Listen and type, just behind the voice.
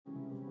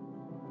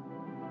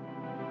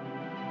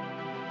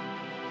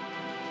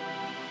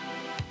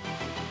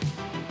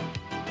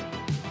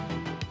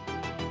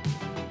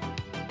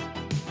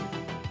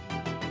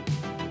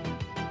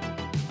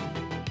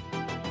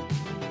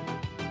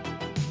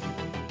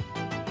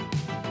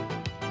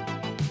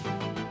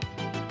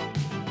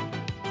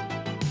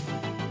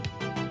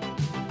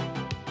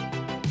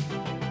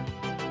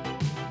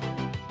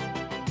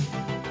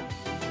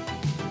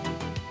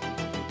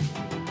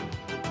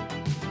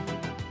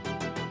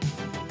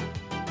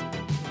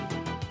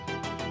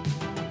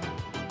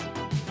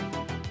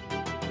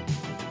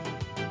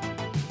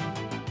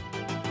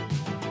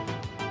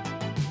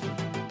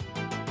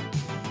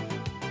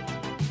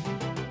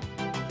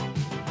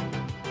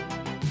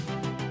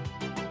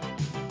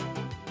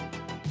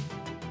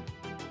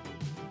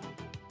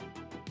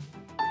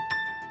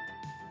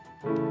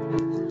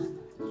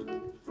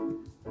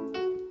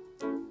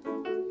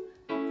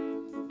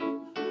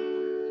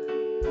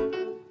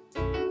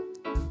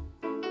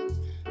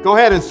Go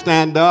ahead and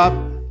stand up.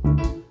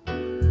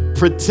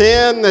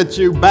 Pretend that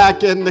you're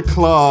back in the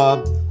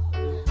club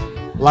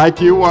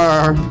like you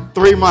were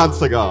 3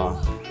 months ago.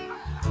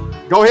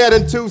 Go ahead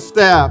and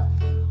two-step.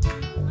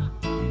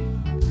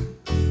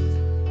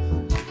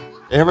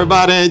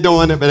 Everybody ain't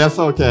doing it, but that's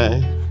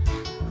okay.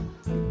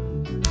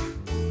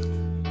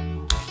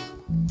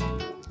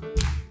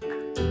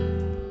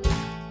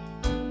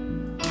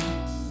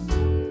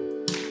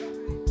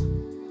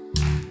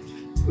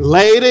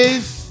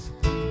 Ladies,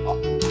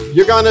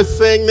 you're going to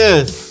sing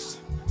this.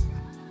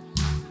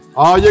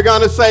 All you're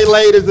going to say,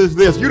 ladies, is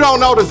this. You don't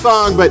know the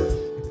song, but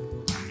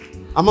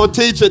I'm going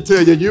to teach it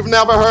to you. You've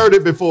never heard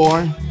it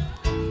before.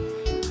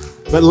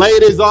 But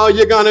ladies, all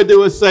you're going to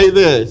do is say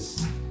this.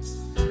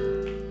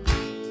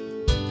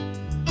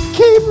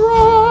 Keep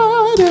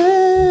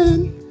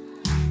running.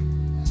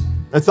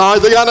 That's all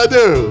you're going to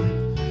do.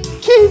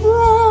 Keep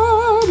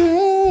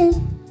running.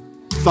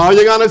 That's all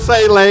you're going to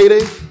say,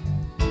 ladies.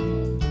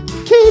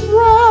 Keep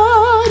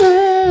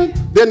running.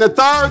 Then the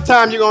third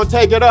time you're going to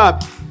take it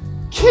up.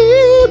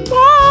 Keep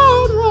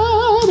on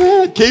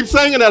running. Keep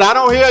singing it. I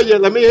don't hear you.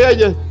 Let me hear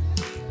you.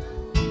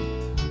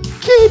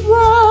 Keep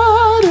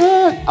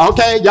running.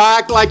 Okay, y'all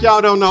act like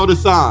y'all don't know the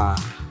song.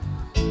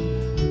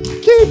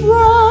 Keep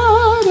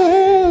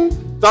running.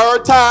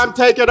 Third time,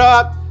 take it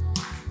up.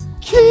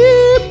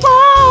 Keep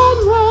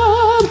on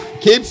running.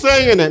 Keep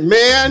singing it.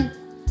 Men,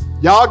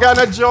 y'all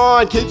gonna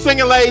join. Keep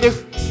singing,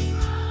 ladies.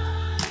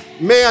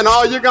 Men,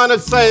 all you're gonna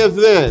say is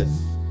this.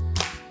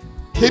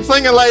 Keep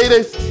singing,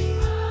 ladies.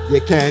 You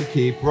can't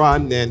keep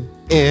running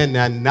in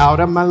and out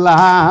of my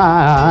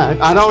life.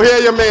 I don't hear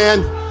you,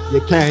 man.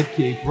 You can't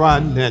keep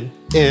running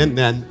in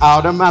and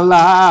out of my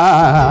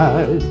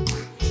life.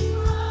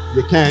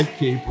 You can't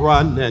keep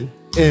running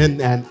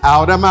in and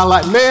out of my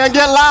life. Man,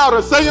 get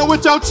louder. Sing it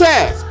with your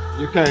chest.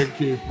 You can't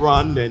keep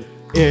running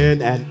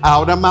in and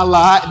out of my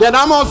life. Then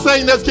I'm going to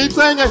sing this. Keep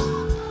singing.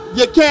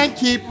 You can't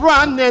keep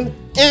running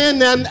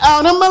in and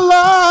out of my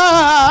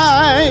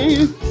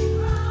life.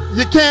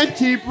 You can't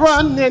keep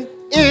running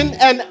in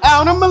and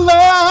out of my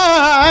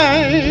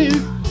life.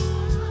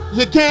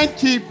 You can't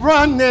keep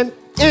running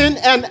in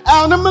and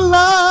out of my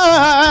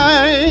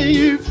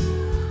life.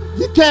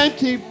 You can't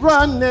keep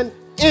running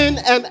in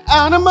and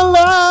out of my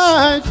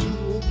life.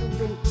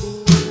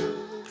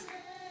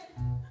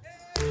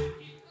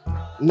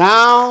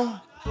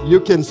 Now you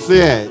can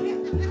sit.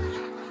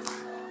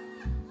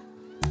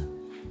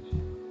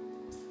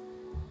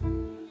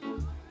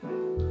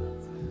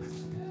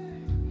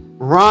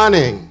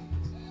 Running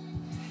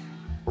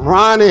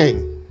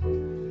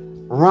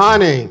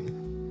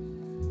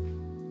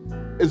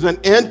is an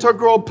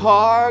integral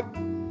part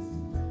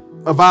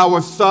of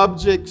our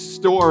subject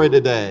story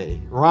today.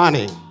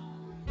 Running.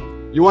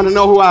 You want to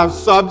know who our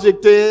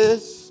subject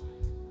is?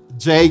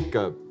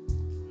 Jacob.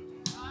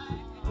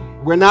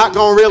 We're not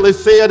going to really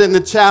see it in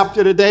the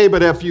chapter today,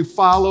 but if you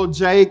follow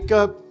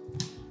Jacob,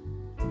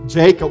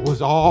 Jacob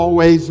was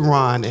always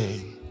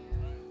running.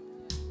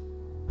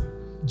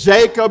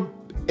 Jacob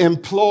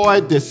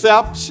employed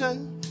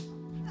deception,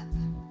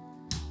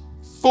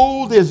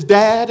 fooled his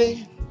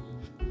daddy,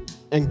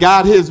 and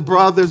got his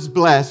brother's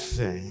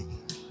blessing.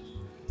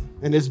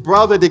 And his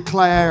brother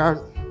declared,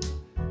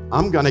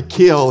 I'm going to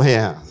kill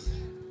him.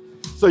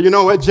 So you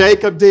know what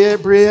Jacob did,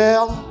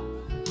 Brielle?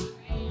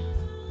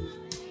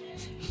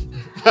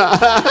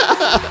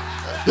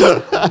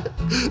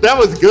 That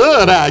was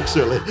good,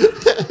 actually.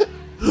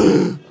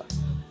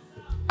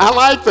 I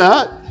like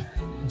that.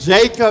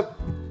 Jacob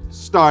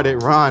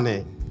started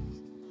running.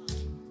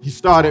 He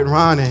started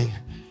running.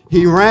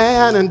 He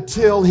ran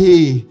until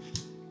he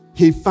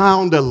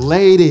found a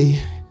lady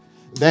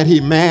that he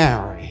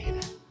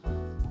married.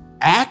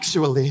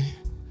 Actually,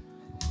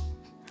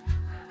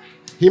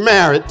 he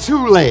married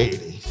two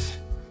ladies.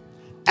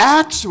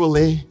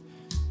 Actually,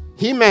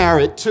 he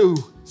married two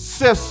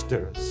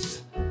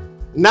sisters.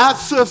 Not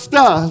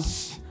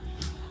sisters,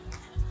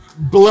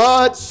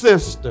 blood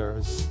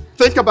sisters.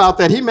 Think about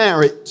that. He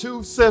married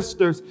two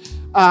sisters.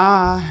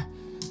 By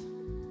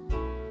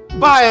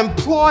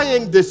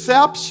employing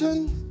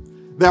deception,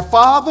 their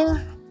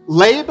father,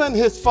 Laban,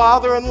 his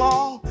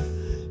father-in-law,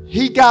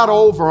 he got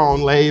over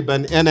on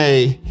Laban in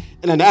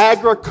an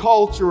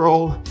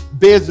agricultural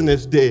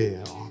business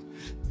deal.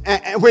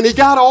 And when he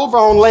got over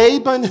on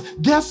Laban,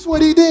 guess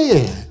what he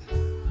did?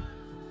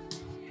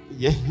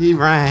 Yeah, he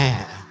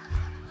ran.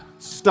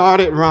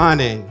 Started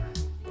running.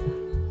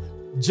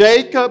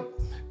 Jacob,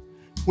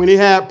 when he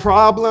had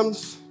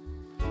problems,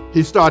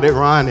 he started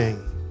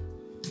running.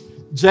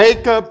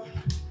 Jacob,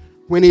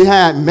 when he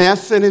had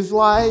mess in his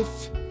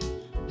life,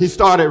 he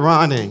started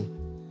running.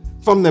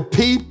 From the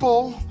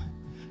people,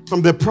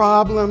 from the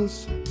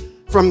problems,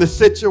 from the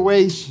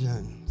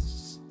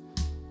situations.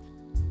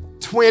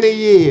 20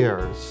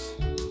 years.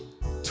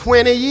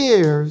 20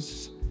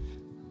 years.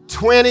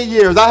 20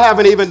 years. I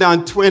haven't even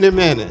done 20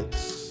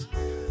 minutes.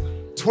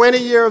 20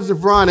 years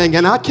of running,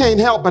 and I can't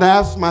help but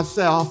ask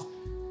myself,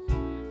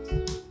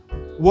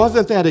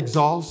 wasn't that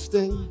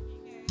exhausting?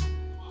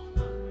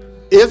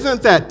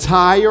 Isn't that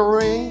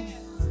tiring?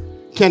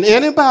 Can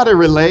anybody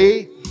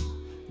relate?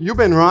 You've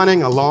been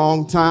running a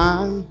long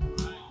time.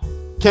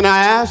 Can I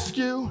ask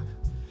you,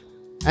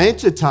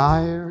 ain't you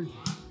tired?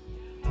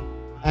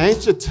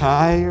 Ain't you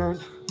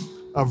tired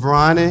of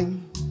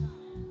running?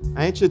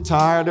 Ain't you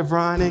tired of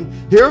running?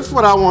 Here's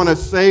what I want to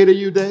say to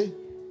you today.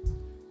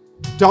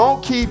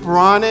 Don't keep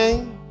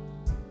running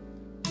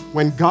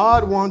when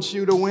God wants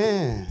you to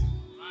win.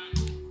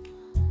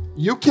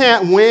 You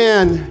can't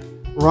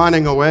win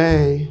running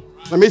away.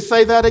 Let me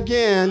say that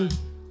again.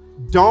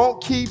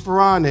 Don't keep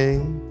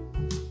running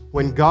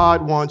when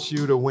God wants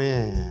you to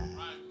win.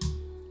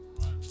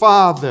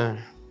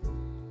 Father,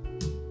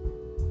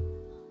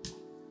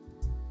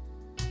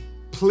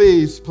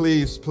 please,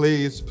 please,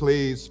 please,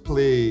 please,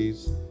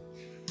 please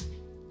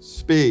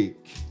speak.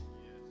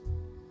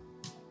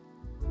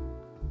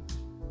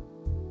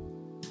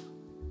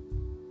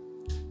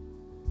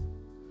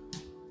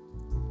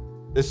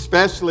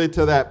 Especially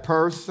to that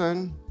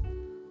person,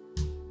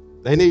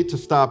 they need to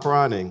stop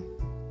running.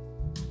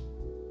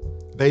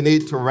 They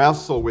need to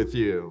wrestle with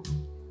you.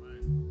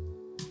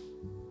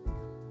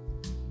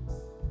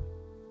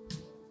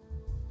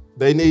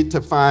 They need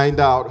to find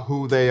out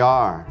who they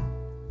are.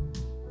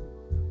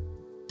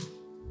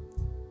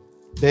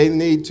 They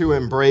need to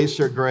embrace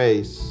your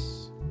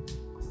grace.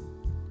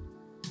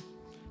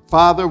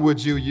 Father,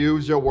 would you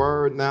use your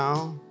word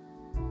now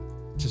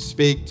to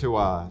speak to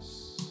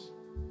us?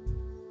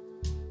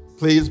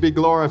 Please be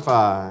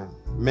glorified.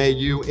 May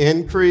you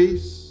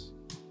increase.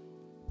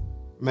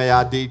 May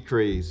I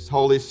decrease.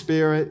 Holy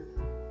Spirit,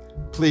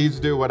 please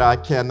do what I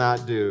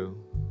cannot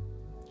do.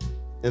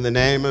 In the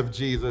name of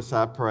Jesus,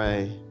 I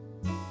pray.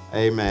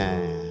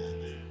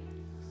 Amen.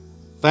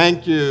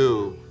 Thank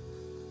you.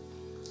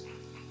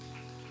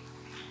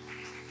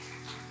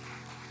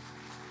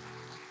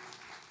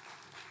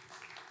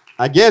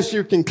 I guess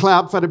you can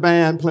clap for the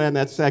band playing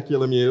that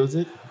secular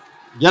music.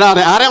 Get out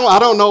of there. I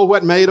don't know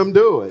what made them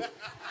do it.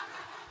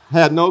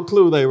 Had no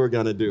clue they were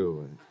going to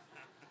do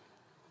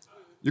it.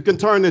 You can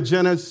turn to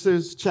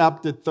Genesis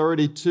chapter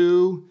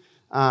 32.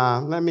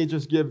 Let me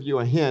just give you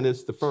a hint.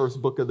 It's the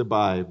first book of the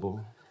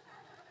Bible.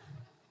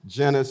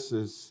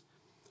 Genesis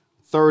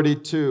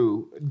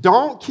 32.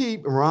 Don't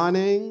keep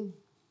running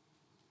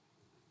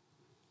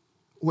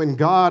when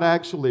God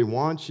actually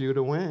wants you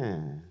to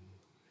win.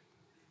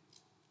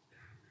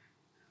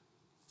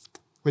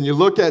 When you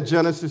look at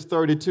Genesis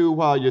 32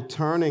 while you're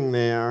turning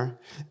there,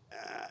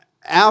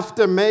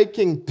 after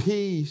making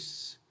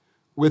peace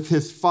with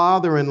his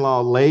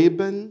father-in-law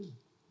Laban,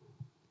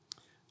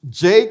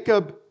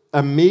 Jacob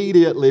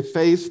immediately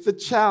faced the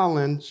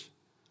challenge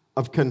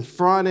of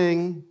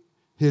confronting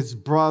his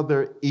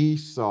brother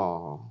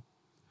Esau,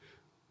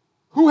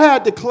 who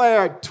had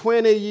declared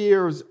 20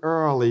 years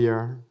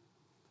earlier,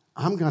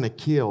 I'm going to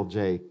kill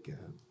Jacob.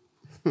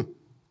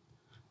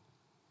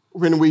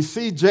 When we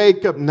see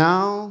Jacob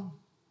now,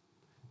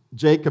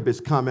 Jacob is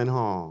coming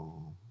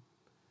home.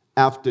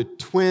 After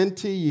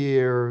 20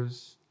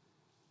 years,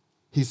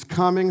 he's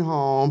coming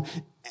home.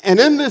 And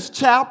in this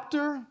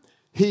chapter,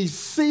 he's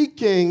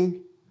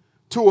seeking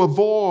to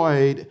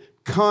avoid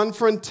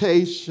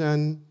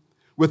confrontation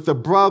with the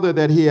brother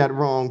that he had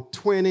wronged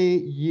 20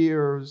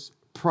 years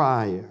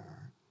prior.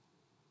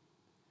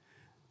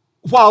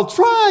 While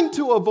trying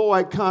to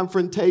avoid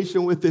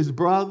confrontation with his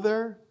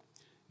brother,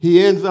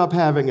 he ends up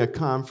having a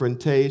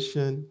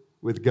confrontation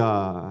with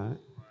God.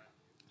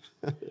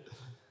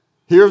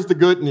 Here's the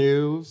good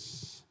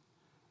news.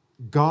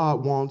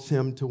 God wants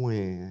him to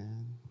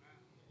win.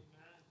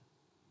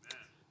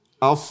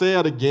 I'll say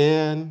it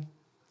again.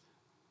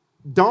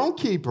 Don't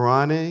keep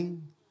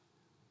running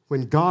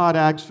when God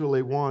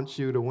actually wants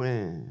you to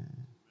win.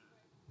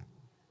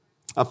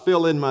 I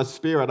feel in my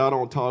spirit, I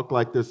don't talk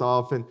like this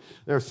often.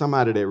 There's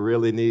somebody that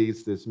really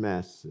needs this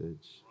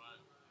message.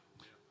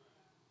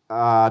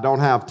 I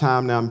don't have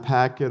time to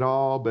unpack it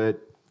all,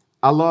 but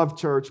I love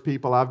church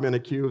people. I've been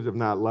accused of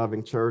not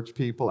loving church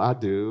people. I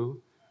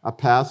do. I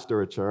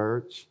pastor a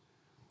church.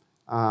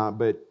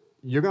 But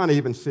you're going to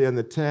even see in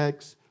the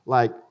text,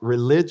 like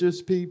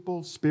religious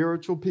people,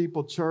 spiritual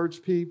people,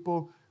 church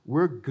people,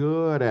 we're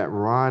good at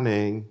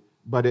running,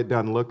 but it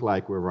doesn't look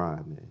like we're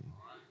running.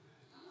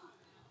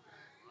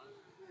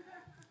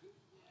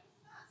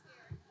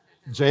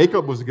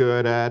 Jacob was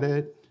good at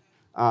it.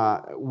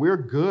 We're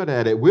good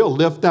at it. We'll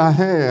lift our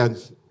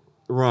hands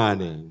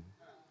running.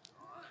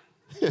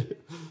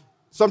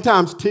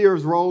 Sometimes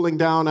tears rolling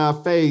down our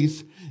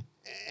face,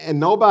 and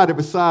nobody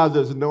besides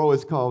us knows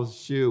it's called,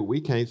 shoot,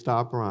 we can't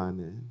stop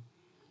running.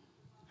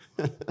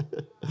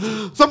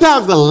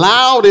 Sometimes the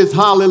loudest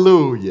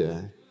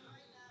hallelujah.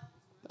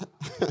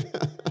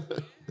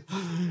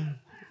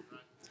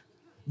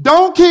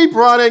 Don't keep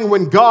running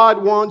when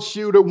God wants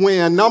you to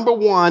win. Number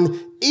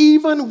one,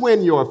 even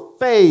when your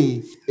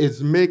faith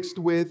is mixed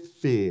with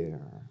fear.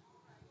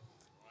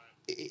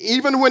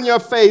 Even when your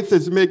faith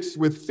is mixed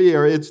with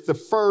fear, it's the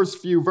first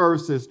few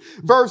verses.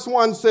 Verse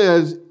 1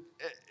 says,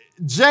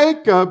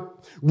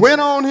 Jacob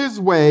went on his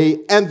way,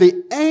 and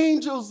the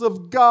angels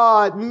of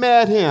God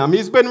met him.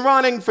 He's been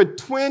running for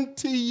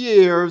 20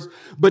 years,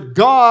 but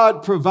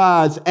God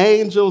provides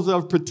angels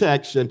of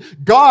protection.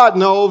 God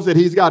knows that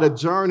he's got a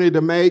journey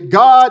to make.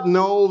 God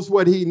knows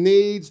what he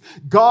needs.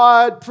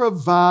 God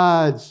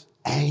provides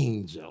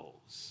angels.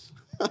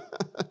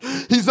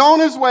 He's on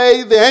his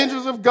way. The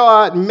angels of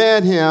God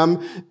met him.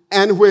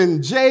 And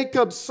when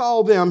Jacob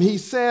saw them, he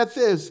said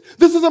this.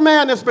 This is a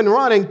man that's been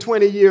running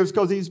 20 years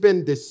because he's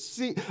been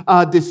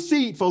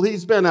deceitful.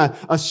 He's been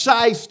a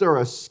shyster,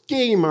 a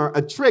schemer,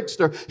 a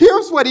trickster.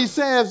 Here's what he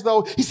says,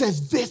 though. He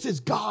says, this is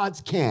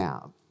God's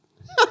camp.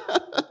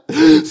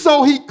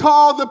 So he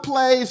called the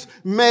place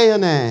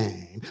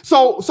Mahanaim.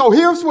 So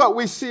here's what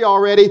we see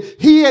already.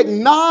 He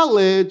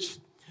acknowledged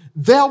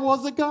there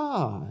was a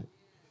God.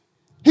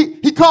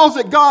 He calls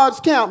it God's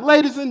camp.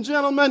 Ladies and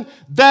gentlemen,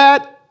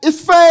 that is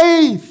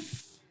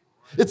faith.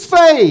 It's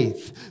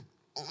faith,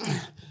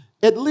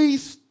 at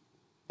least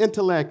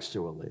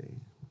intellectually.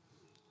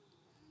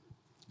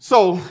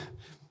 So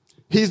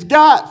he's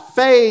got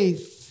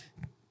faith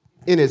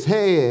in his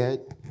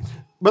head,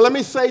 but let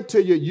me say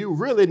to you, you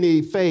really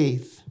need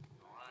faith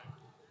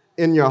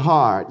in your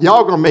heart.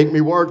 Y'all gonna make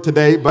me work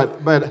today,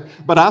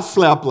 but I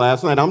slept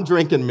last night. I'm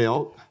drinking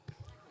milk.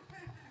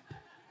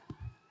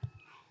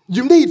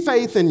 You need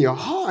faith in your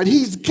heart.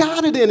 He's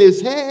got it in his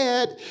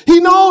head. He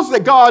knows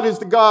that God is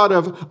the God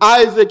of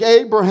Isaac,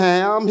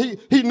 Abraham.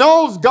 He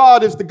knows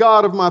God is the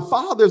God of my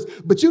fathers,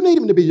 but you need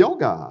him to be your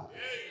God.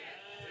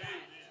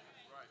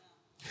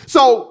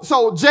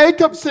 So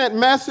Jacob sent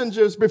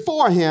messengers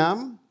before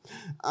him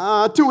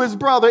to his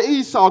brother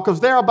Esau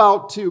because they're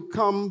about to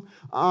come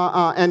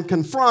and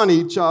confront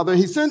each other.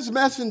 He sends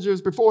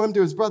messengers before him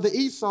to his brother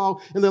Esau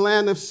in the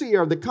land of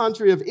Seir, the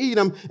country of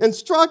Edom,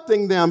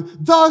 instructing them,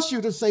 thus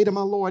you to say to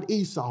my lord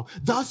Esau,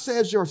 thus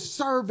says your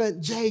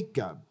servant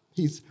Jacob.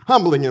 He's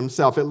humbling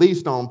himself, at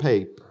least on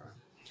paper.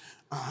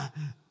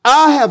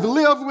 I have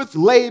lived with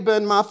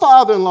Laban, my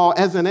father-in-law,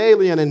 as an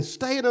alien and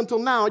stayed until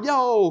now.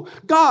 Yo,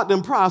 God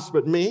done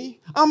prospered me.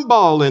 I'm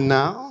balling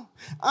now.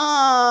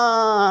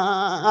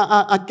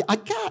 I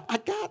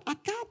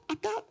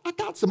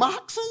got some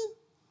oxen,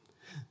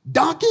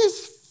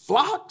 donkeys,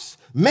 flocks,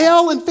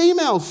 male and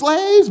female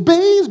slaves,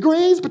 beans,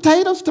 greens,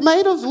 potatoes,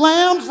 tomatoes,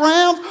 lambs,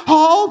 rams,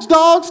 hogs,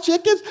 dogs,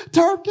 chickens,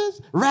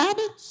 turkeys,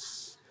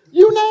 rabbits,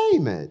 you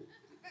name it.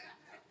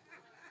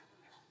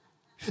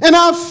 And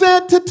I've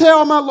sent to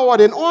tell my Lord,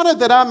 in order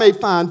that I may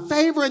find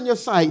favor in your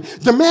sight.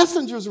 The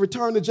messengers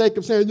returned to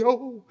Jacob saying,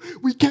 yo,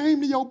 we came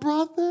to your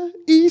brother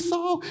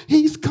Esau.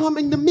 He's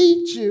coming to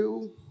meet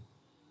you.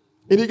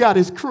 And he got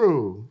his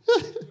crew.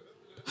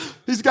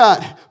 He's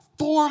got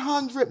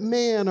 400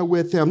 men are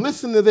with him.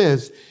 Listen to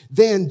this.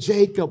 Then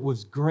Jacob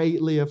was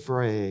greatly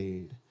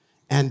afraid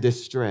and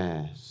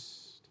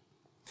distressed.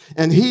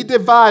 And he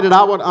divided,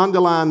 I would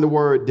underline the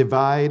word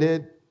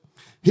divided.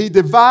 He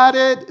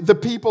divided the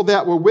people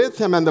that were with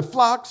him and the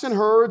flocks and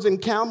herds and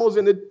camels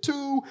into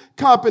two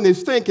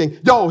companies, thinking,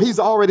 yo, he's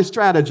already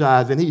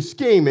strategizing, he's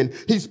scheming,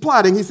 he's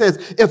plotting. He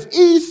says, if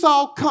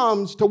Esau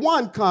comes to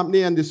one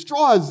company and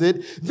destroys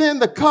it, then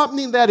the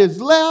company that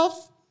is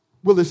left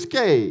will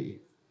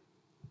escape.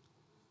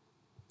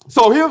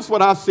 So here's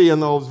what I see in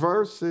those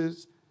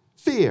verses.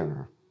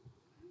 Fear.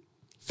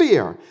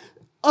 Fear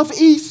of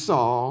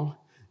Esau,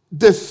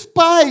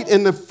 despite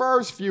in the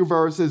first few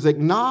verses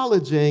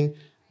acknowledging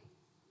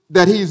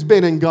that he's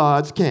been in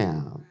God's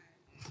camp.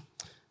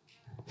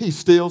 He's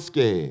still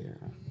scared.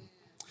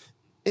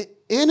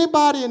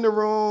 Anybody in the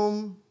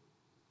room,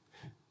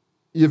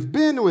 you've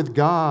been with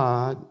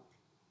God,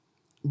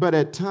 but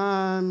at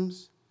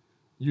times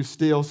you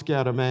still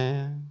scared of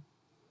man?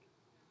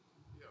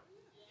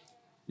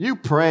 You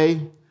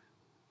pray,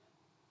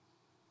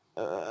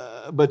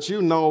 but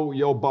you know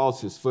your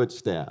boss's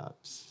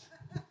footsteps.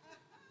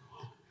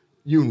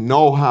 You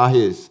know how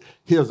his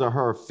or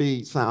her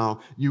feet sound.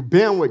 You've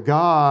been with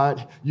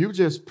God. You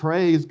just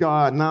praise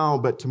God now,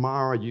 but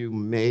tomorrow you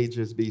may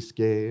just be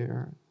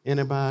scared.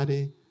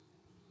 Anybody?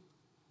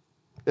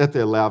 At the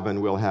 11,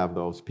 we'll have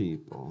those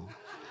people.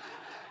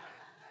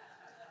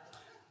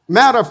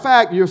 Matter of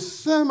fact, you're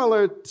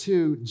similar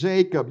to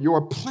Jacob.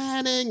 Your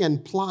planning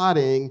and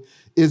plotting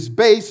is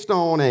based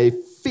on a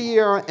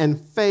fear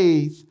and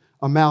faith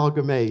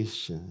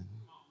amalgamation.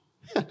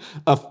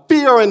 A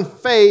fear and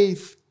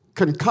faith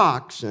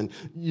concoction.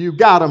 You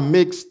got them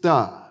mixed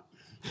up.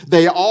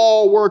 They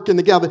all working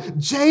together.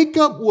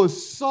 Jacob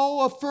was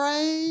so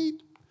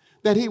afraid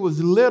that he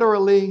was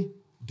literally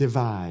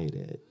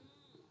divided.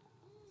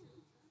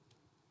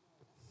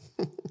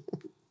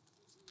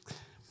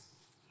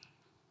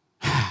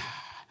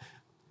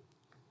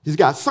 He's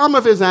got some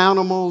of his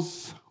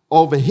animals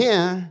over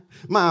here.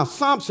 My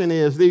assumption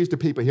is these the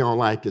people he don't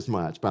like as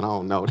much, but I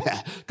don't know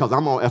that. Because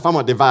if I'm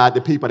going to divide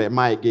the people that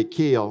might get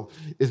killed,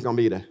 it's going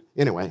to be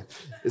anyway,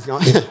 it's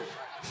going to,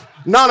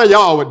 none of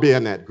y'all would be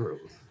in that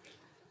group.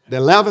 The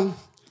 11,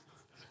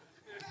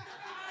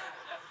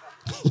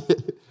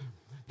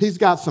 he's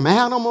got some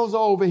animals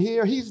over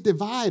here. He's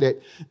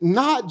divided,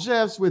 not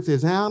just with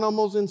his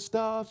animals and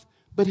stuff,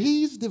 but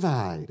he's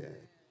divided.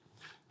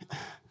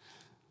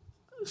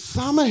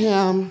 Some of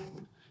him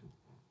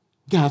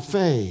got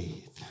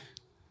faith.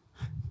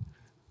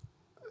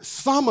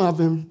 Some of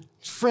him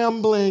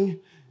trembling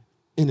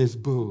in his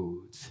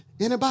boots.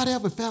 Anybody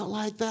ever felt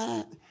like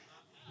that?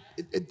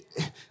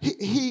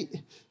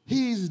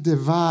 He's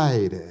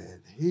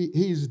divided.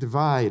 He's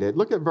divided.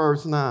 Look at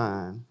verse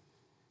 9.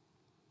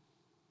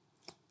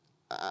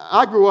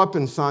 I grew up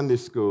in Sunday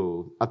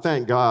school. I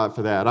thank God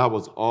for that. I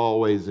was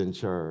always in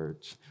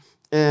church.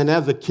 And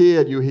as a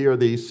kid, you hear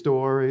these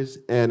stories,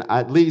 and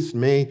at least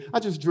me, I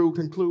just drew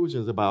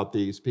conclusions about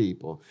these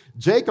people.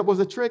 Jacob was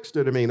a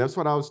trickster to me. That's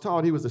what I was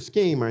taught. He was a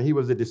schemer. He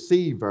was a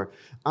deceiver.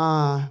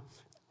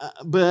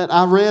 But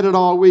I read it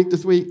all week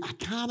this week. I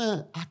kind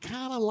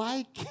of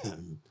like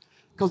him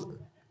because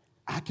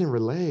I can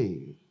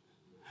relate.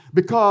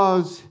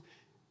 Because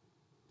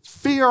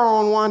fear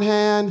on one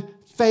hand,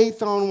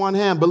 faith on one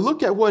hand. But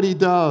look at what he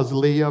does,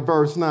 Leah,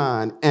 verse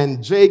 9.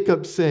 And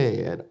Jacob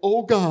said,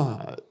 oh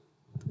God,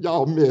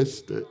 y'all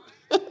missed it.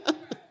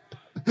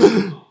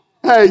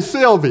 Hey,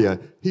 Sylvia,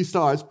 he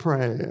starts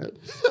praying.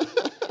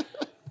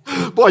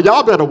 Boy,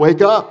 y'all better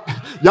wake up.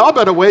 Y'all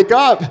better wake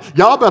up.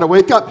 Y'all better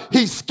wake up.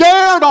 He's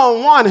scared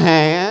on one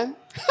hand,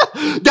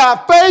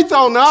 got faith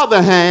on the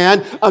other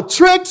hand, a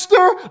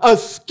trickster, a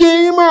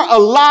schemer, a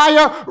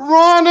liar,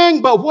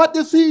 running. But what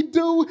does he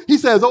do? He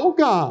says, oh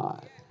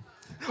God.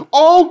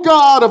 O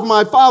God of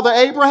my father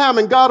Abraham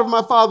and God of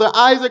my father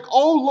Isaac,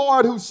 O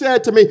Lord, who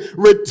said to me,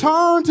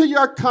 return to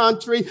your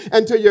country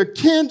and to your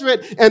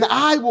kindred, and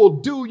I will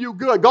do you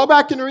good. Go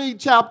back and read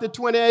chapter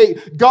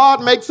 28.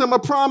 God makes him a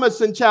promise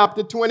in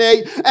chapter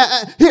 28.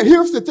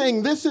 Here's the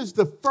thing. This is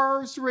the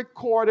first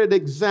recorded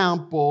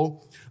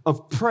example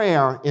of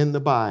prayer in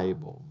the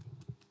Bible.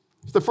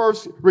 It's the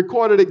first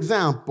recorded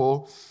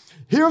example.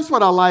 Here's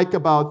what I like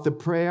about the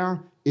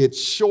prayer.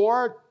 It's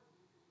short.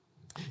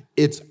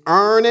 It's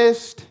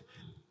earnest,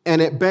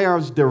 and it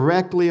bears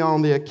directly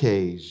on the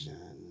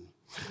occasion.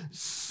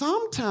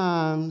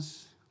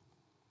 Sometimes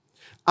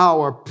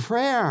our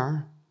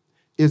prayer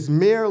is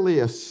merely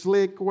a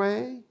slick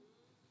way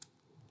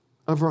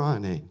of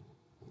running.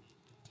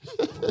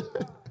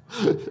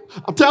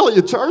 I'm telling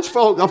you, church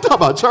folk, I'm talking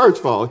about church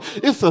folk.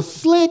 It's a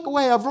slick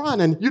way of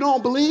running. You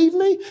don't believe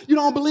me? You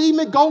don't believe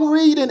me? Go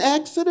read in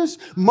Exodus.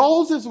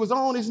 Moses was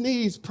on his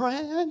knees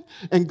praying,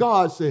 and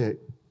God said,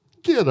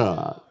 get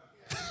up.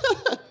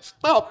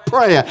 Stop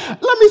praying.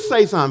 Let me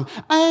say something.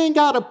 I ain't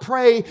got to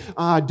pray,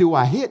 do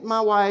I hit my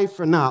wife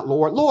or not,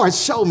 Lord? Lord,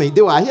 show me.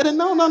 Do I hit it?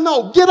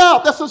 No. Get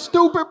up. That's a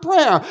stupid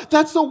prayer.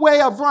 That's a way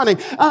of running.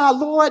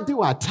 Lord,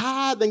 do I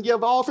tithe and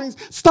give offerings?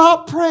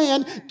 Stop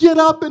praying. Get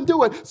up and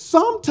do it.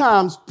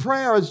 Sometimes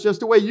prayer is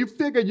just a way you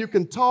figure you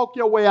can talk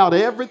your way out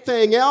of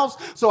everything else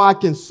so I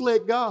can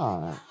slick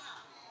God.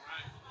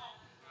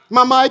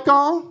 My mic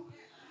on?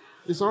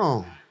 It's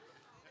on.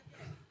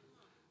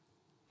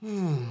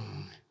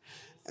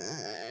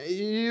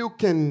 You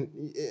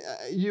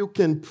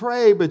can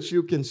pray, but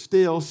you can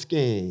still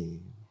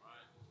scheme.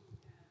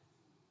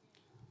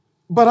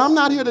 But I'm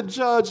not here to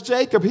judge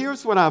Jacob.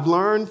 Here's what I've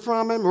learned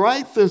from him.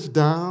 Write this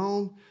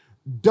down.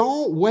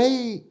 Don't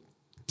wait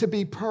to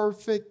be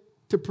perfect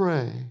to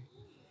pray.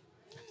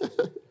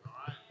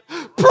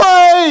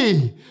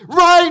 Pray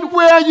right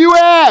where you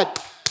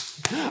at.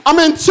 I'm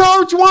in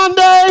church one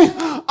day.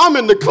 I'm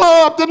in the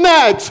club the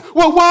next.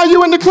 Well, why are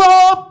you in the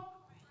club?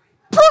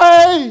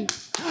 Pray.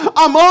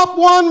 I'm up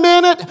 1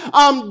 minute,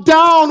 I'm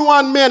down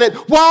 1 minute.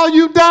 While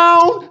you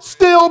down,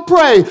 still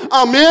pray.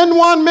 I'm in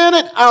 1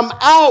 minute, I'm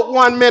out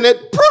 1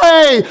 minute.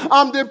 Pray.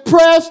 I'm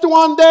depressed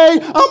one day,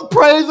 I'm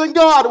praising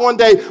God one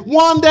day.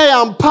 One day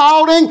I'm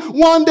pouting,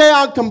 one day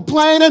I'm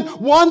complaining,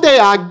 one day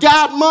I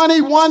got money,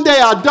 one day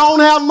I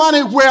don't have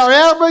money.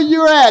 Wherever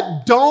you're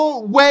at,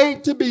 don't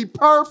wait to be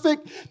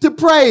perfect to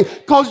pray,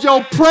 because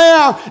your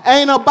prayer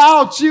ain't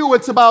about you,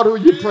 it's about who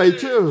you pray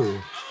to.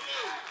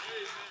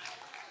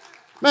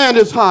 Man,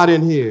 it's hot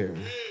in here.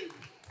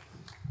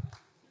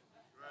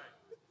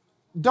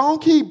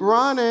 Don't keep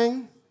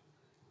running.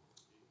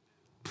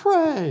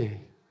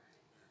 Pray.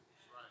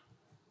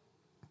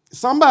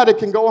 Somebody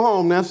can go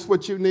home. That's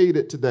what you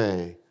needed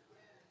today.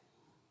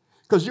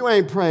 Because you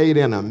ain't prayed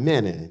in a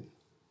minute.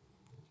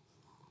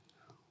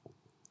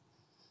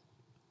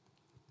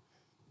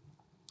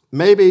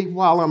 Maybe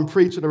while I'm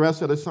preaching the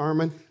rest of the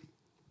sermon,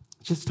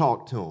 just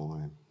talk to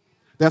him.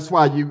 That's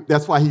why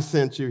he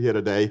sent you here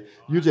today.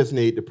 You just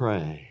need to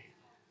pray.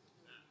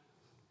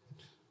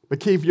 But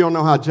Keith, you don't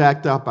know how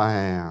jacked up I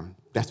am.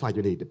 That's why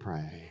you need to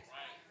pray.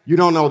 You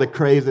don't know the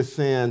crazy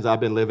sins I've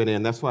been living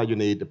in. That's why you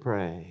need to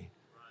pray.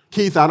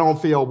 Keith, I don't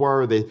feel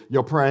worthy.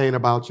 You're praying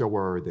about your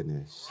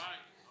worthiness.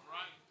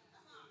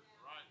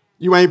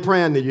 You ain't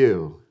praying to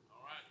you.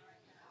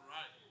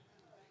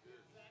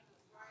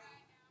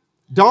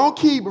 Don't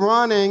keep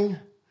running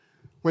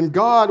when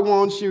God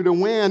wants you to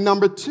win.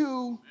 Number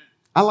 2,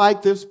 I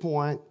like this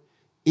point,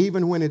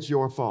 even when it's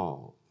your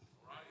fault.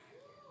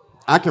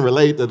 I can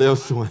relate to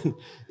this one.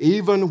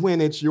 Even when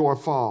it's your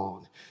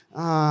fault.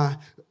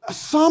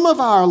 Some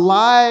of our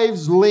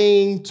lives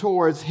lean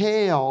towards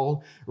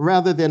hell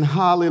rather than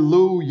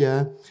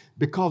hallelujah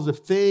because of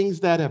things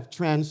that have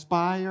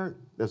transpired,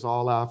 that's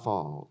all our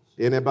fault.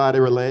 Anybody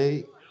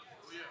relate?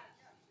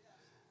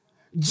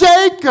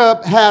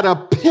 Jacob had a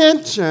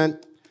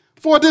penchant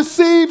for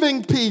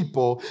deceiving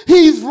people.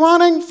 He's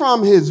running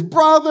from his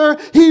brother.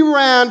 He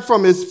ran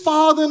from his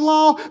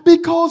father-in-law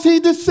because he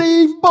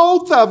deceived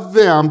both of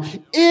them.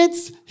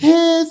 It's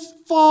his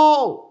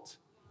fault.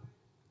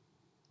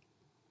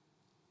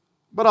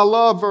 But I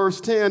love verse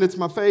 10. It's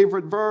my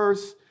favorite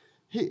verse.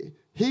 He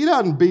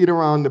doesn't beat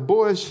around the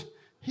bush.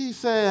 He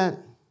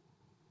said,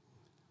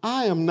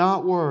 I am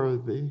not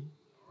worthy.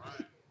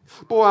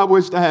 Boy, I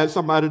wish I had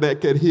somebody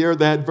that could hear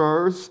that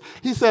verse.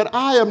 He said,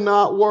 I am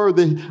not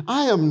worthy.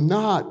 I am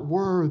not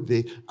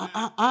worthy.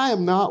 I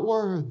am not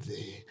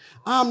worthy.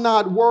 I'm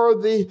not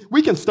worthy.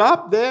 We can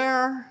stop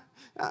there.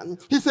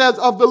 He says,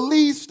 of the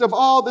least of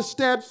all the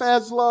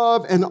steadfast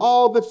love and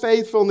all the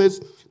faithfulness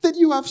that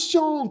you have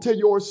shown to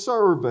your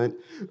servant.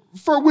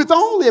 For with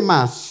only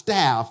my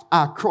staff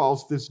I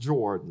crossed this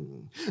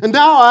Jordan. And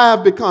now I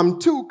have become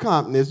two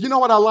companies. You know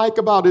what I like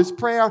about his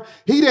prayer?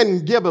 He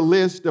didn't give a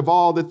list of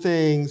all the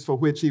things for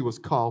which he was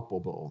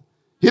culpable.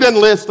 He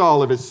didn't list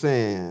all of his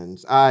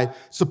sins. I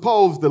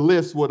suppose the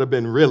list would have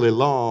been really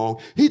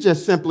long. He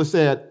just simply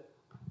said,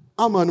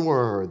 I'm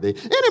unworthy.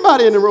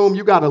 Anybody in the room,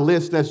 you got a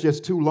list that's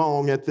just too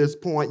long at this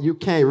point. You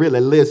can't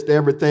really list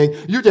everything.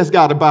 You just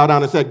got to bow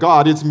down and say,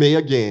 God, it's me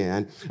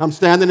again. I'm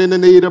standing in the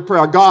need of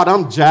prayer. God,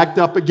 I'm jacked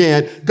up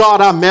again.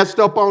 God, I messed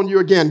up on you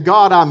again.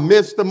 God, I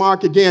missed the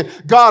mark again.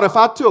 God, if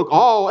I took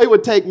it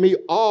would take me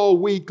all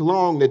week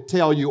long to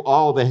tell you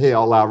all the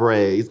hell I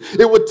raised.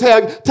 It would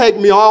take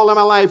me all of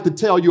my life to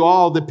tell you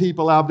all the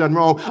people I've done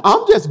wrong.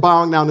 I'm just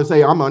bowing down to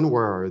say I'm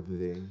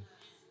unworthy.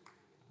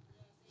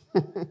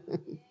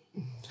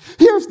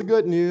 Here's the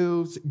good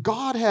news.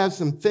 God has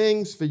some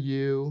things for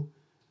you.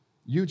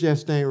 You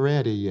just ain't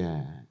ready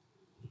yet.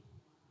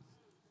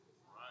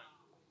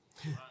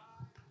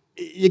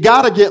 You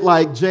got to get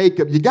like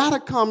Jacob. You got to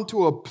come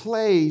to a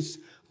place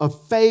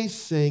of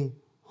facing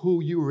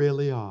who you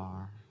really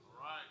are.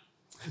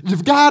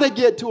 You've got to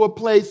get to a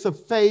place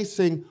of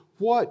facing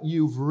what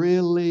you've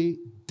really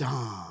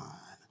done.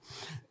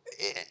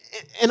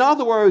 In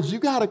other words, you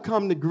got to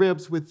come to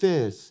grips with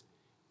this.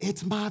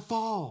 It's my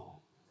fault.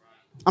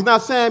 I'm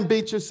not saying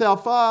beat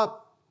yourself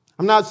up.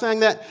 I'm not saying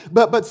that.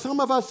 But some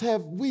of us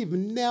we've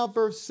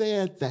never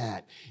said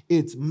that.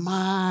 It's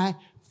my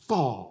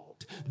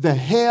fault. The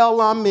hell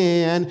I'm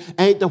in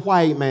ain't the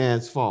white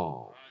man's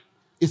fault.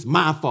 It's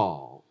my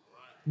fault.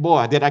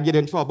 Boy, did I get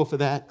in trouble for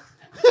that?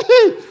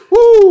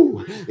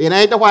 Woo! It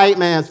ain't the white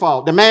man's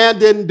fault. The man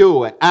didn't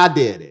do it. I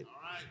did it.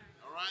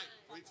 All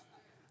right.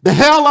 The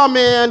hell I'm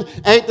in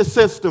ain't the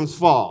system's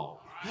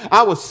fault.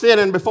 I was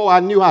sinning before I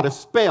knew how to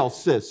spell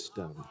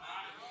system.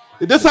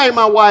 This ain't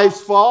my wife's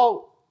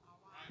fault.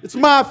 It's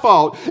my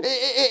fault.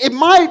 It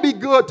might be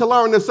good to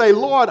learn to say,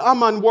 Lord,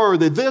 I'm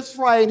unworthy. This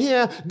right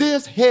here,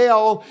 this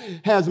hell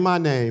has my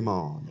name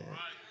on it.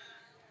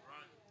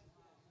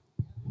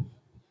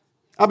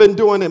 I've been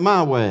doing it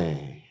my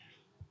way.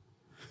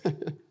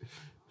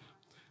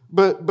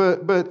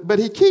 But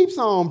he keeps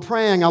on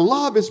praying. I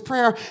love his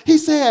prayer. He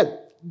said,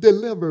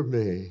 deliver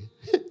me.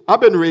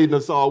 I've been reading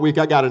this all week.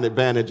 I got an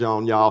advantage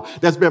on y'all.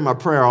 That's been my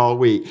prayer all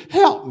week.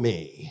 Help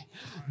me.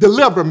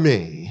 Deliver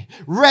me.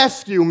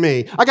 Rescue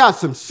me. I got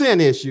some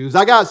sin issues.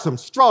 I got some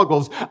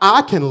struggles.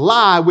 I can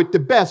lie with the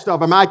best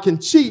of them. I can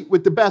cheat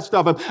with the best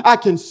of them. I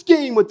can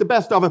scheme with the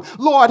best of them.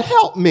 Lord,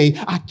 help me.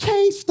 I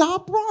can't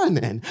stop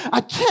running.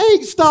 I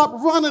can't stop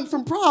running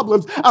from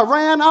problems. I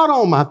ran out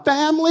on my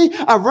family.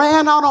 I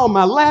ran out on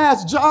my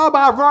last job.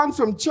 I run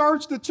from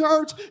church to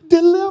church.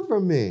 Deliver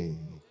me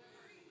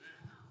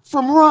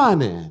from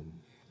running.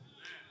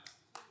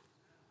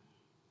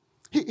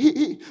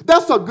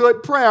 That's a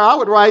good prayer. I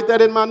would write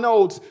that in my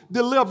notes.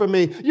 Deliver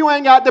me. You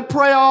ain't got to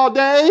pray all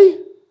day.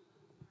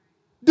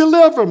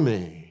 Deliver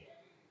me.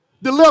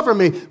 Deliver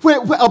me.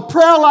 A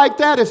prayer like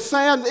that is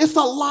saying, it's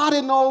a lot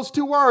in those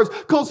two words.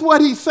 Because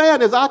what he's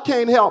saying is, I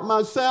can't help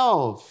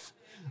myself.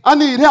 I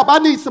need help. I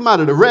need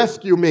somebody to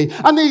rescue me.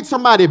 I need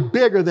somebody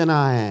bigger than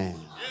I am.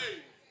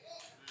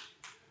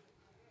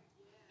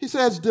 He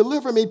says,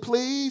 deliver me,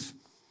 please.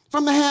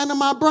 From the hand of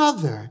my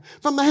brother,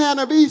 from the hand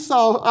of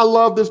Esau. I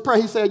love this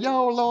prayer. He said,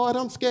 yo, Lord,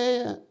 I'm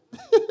scared.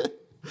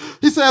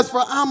 He says,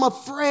 for I'm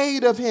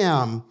afraid of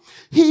him.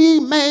 He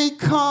may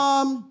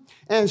come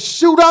and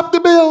shoot up the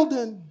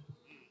building.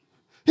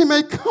 He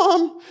may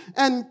come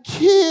and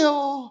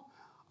kill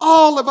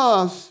all of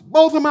us,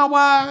 both of my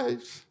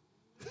wives.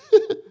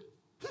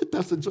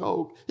 That's a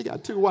joke. He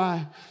got two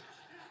wives.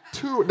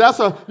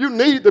 You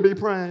need to be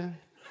praying.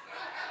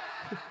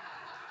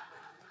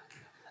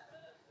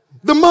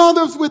 The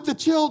mothers with the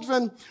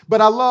children.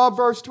 But I love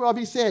verse 12.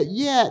 He said,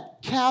 yet,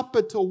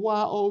 capital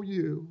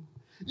Y-O-U,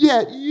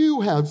 yet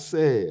you have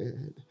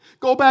said.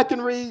 Go back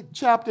and read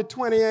chapter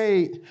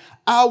 28.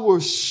 I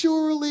will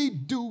surely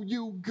do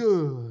you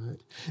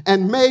good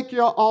and make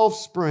your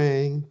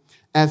offspring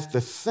as the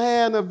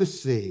sand of the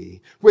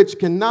sea, which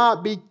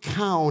cannot be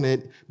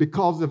counted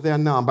because of their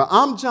number.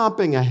 I'm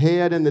jumping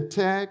ahead in the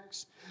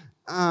text.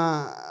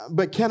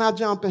 But can I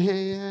jump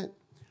ahead?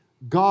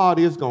 God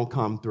is going to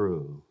come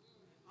through.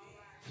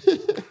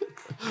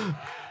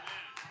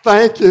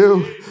 Thank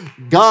you.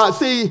 God,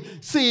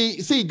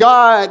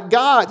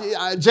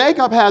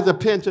 Jacob has a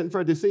penchant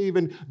for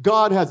deceiving.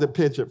 God has a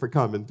penchant for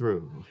coming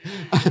through.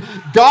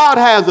 God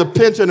has a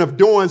penchant of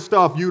doing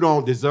stuff you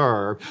don't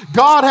deserve.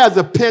 God has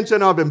a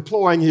penchant of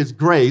employing his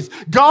grace.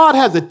 God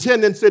has a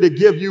tendency to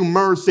give you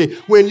mercy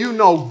when you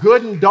know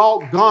good and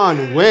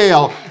doggone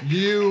well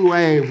you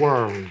ain't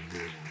worthy.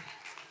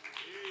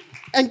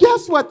 And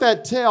guess what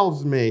that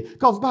tells me?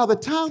 Because by the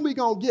time we're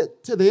going to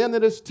get to the end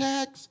of this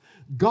text,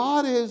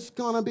 God is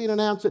going to be an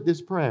answer to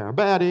this prayer.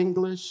 Bad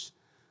English,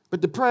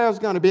 but the prayer is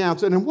going to be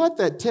answered. And what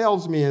that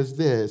tells me is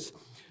this: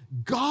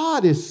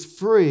 God is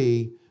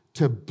free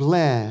to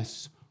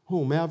bless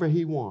whomever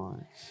he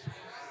wants.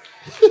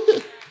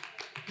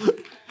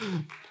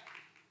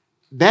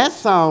 That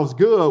sounds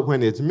good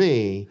when it's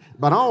me,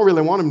 but I don't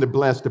really want him to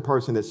bless the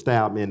person that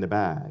stabbed me in the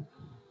back.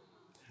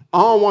 I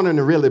don't want him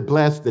to really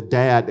bless the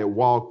dad that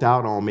walked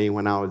out on me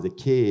when I was a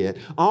kid.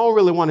 I don't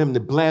really want him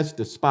to bless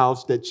the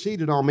spouse that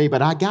cheated on me,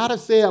 but I got to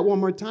say it one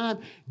more time.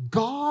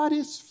 God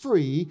is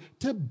free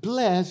to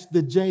bless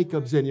the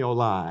Jacobs in your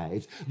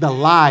lives, the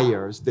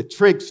liars, the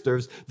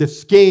tricksters, the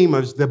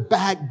schemers, the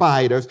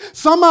backbiters.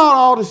 Somehow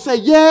ought to say,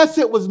 yes,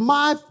 it was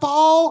my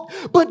fault,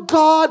 but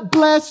God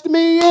blessed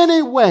me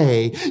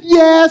anyway.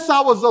 Yes, I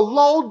was a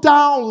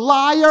low-down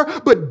liar,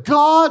 but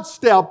God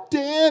stepped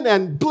in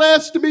and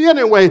blessed me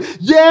anyway.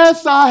 Yes,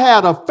 I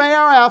had affair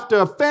after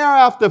affair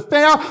after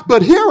affair,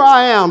 but here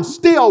I am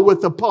still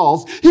with the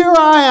pulse. Here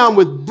I am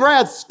with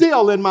breath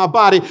still in my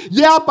body.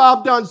 Yep,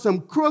 I've done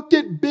some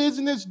crooked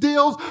business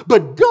deals,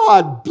 but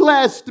God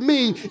blessed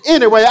me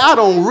anyway. I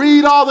don't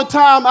read all the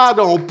time. I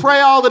don't pray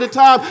all of the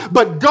time,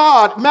 but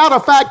God, matter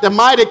of fact, the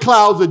mighty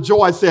clouds of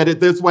joy said it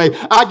this way: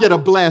 I get a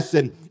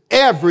blessing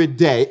every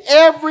day.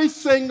 Every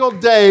single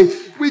day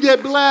we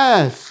get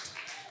blessed.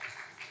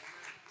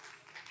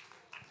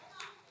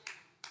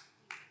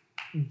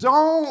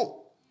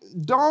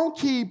 Don't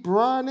keep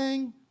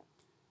running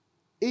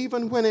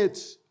even when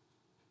it's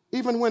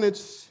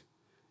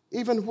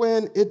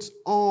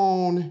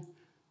on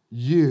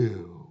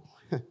you.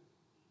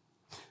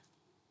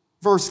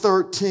 Verse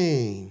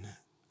 13.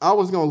 I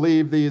was going to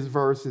leave these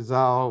verses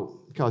out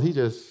because he's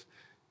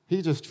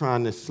just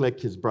trying to slick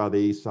his brother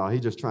Esau.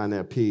 He's just trying to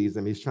appease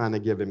him. He's trying to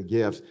give him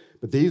gifts.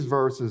 But these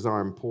verses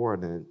are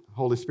important.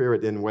 Holy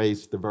Spirit didn't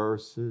waste the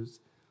verses.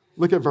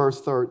 Look at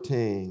verse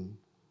 13.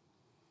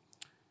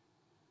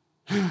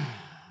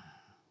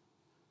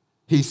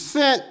 He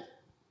sent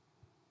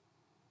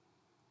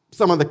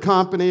some of the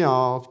company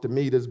off to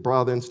meet his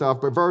brother and stuff.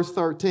 But verse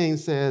 13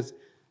 says,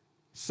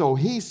 so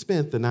he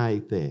spent the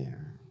night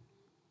there.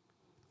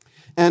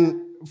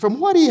 And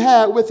from what he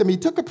had with him, he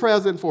took a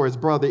present for his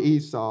brother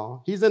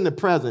Esau. He's in the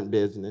present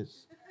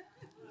business.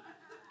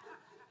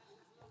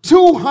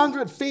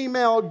 200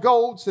 female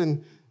goats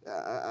and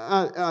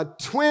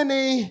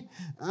 20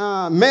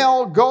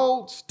 male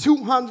goats,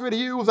 200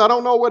 ewes. I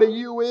don't know what a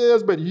ewe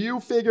is, but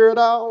you figure it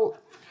out.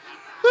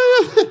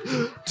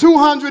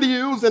 200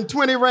 ewes and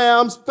 20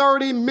 rams,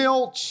 30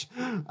 milch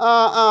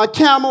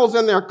camels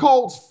and their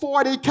colts,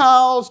 40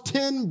 cows,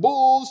 10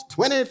 bulls,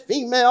 20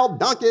 female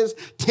donkeys,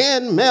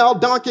 10 male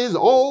donkeys.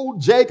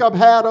 Old Jacob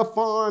had a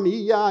farm,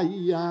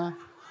 E-I-E-I.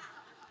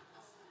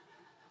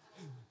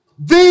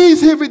 These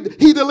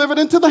he delivered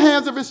into the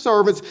hands of his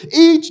servants.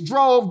 Each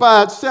drove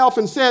by itself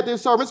and said to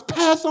his servants,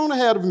 pass on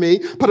ahead of me,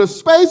 put a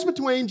space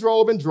between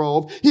drove and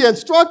drove. He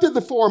instructed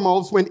the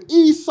foremost, when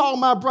Esau,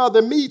 my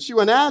brother, meets you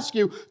and asks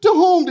you, to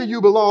whom do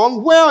you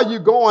belong? Where are you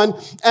going?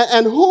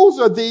 And whose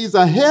are these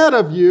ahead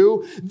of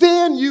you?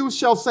 Then you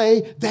shall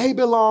say, they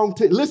belong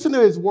to, listen to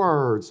his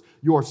words,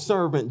 your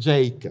servant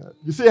Jacob.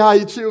 You see how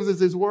he chooses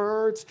his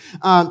words?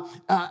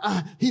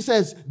 He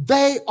says,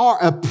 they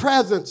are a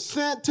present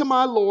sent to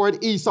my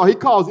Lord Esau. He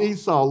calls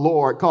Esau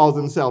Lord, calls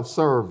himself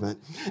servant.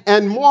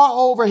 And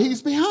moreover,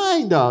 he's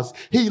behind us.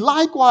 He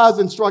likewise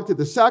instructed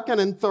the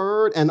second and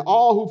third and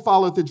all who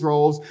followed the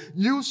droves.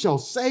 You shall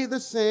say the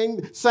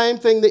same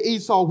thing to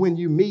Esau when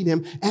you meet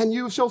him. And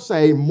you shall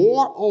say,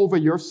 moreover,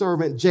 your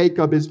servant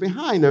Jacob is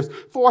behind us.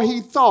 For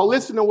he thought,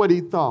 listen to what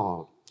he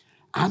thought,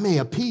 I may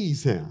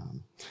appease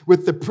him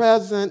with the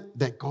present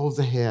that goes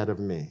ahead of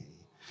me.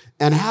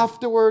 And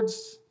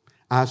afterwards,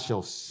 I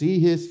shall see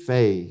his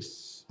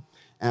face,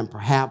 and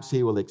perhaps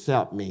he will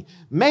accept me.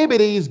 Maybe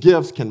these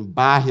gifts can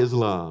buy his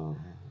love.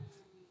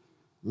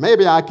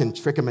 Maybe I can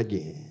trick him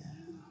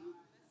again.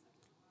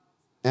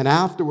 And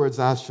afterwards,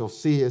 I shall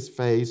see his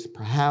face.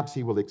 Perhaps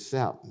he will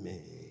accept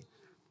me.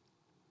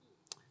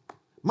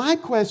 My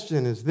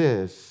question is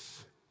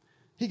this.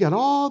 He got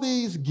all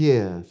these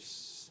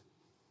gifts.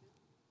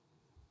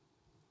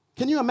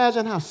 Can you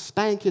imagine how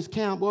stank his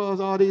camp was,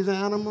 all these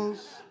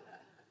animals?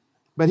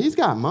 But he's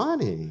got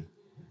money.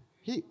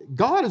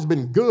 God has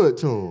been good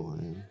to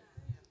him.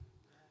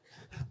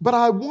 But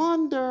I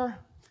wonder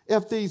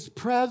if these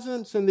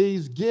presents and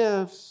these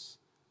gifts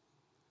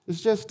is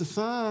just a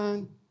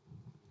sign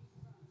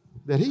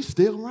that he's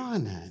still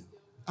running.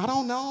 I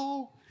don't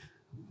know.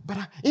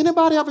 But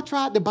anybody ever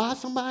tried to buy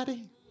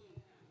somebody?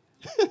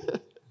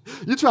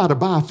 You try to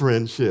buy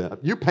friendship.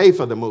 You pay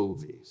for the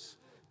movies.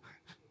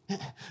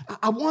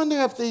 I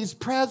wonder if these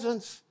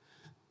presents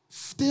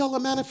still a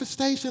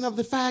manifestation of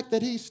the fact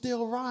that he's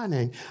still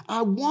running.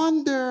 I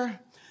wonder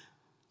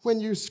when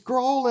you're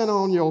scrolling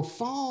on your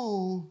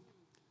phone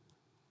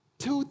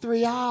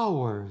 2-3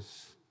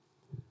 hours,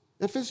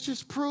 if it's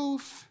just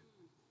proof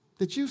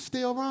that you're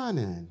still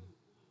running.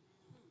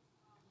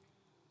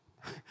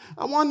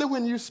 I wonder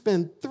when you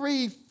spend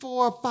 3,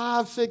 4,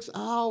 5, 6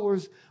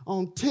 hours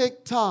on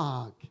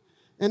TikTok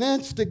and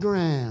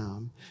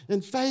Instagram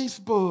and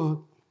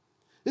Facebook,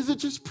 is it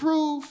just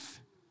proof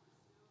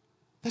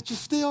that you're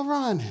still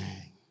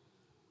running?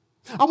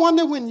 I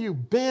wonder when you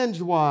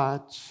binge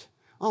watch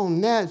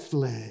on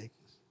Netflix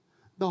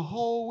the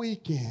whole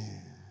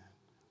weekend.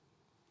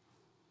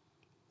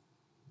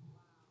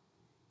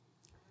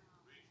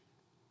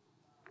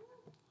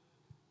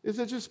 Is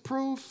it just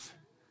proof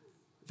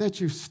that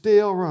you're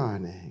still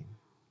running?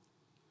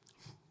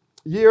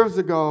 Years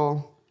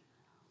ago,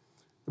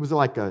 it was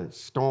like a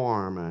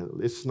storm.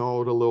 It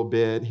snowed a little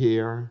bit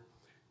here.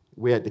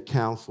 We had the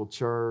council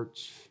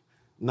church,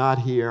 not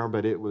here,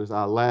 but it was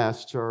our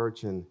last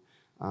church, and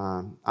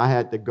I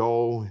had to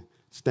go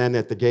stand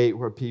at the gate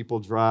where people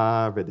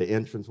drive at the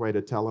entranceway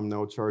to tell them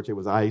no church. It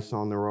was ice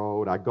on the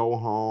road. I go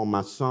home.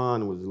 My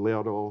son was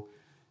little,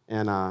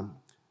 and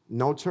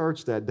no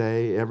church that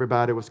day.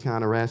 Everybody was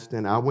kind of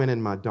resting. I went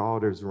in my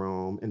daughter's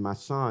room, and my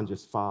son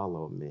just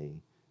followed me.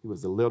 He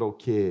was a little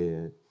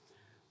kid.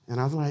 And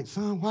I was like,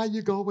 son, why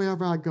you go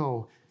wherever I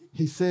go?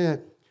 He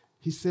said,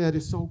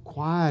 it's so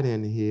quiet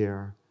in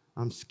here,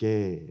 I'm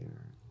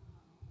scared.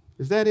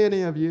 Is that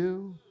any of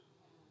you?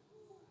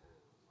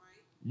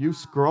 You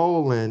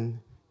scrolling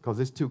because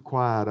it's too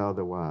quiet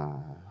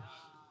otherwise.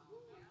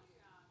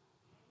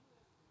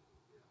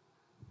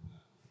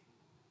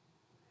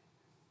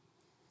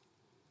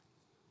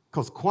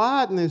 Because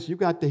quietness, you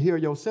got to hear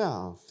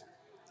yourself.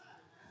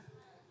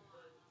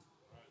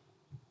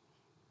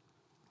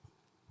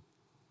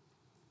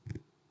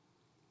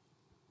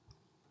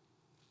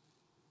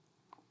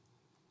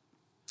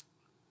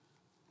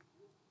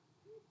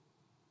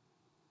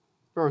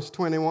 Verse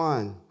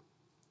 21.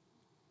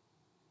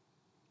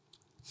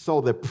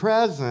 So the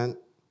present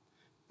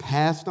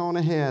passed on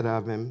ahead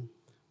of him,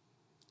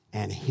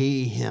 and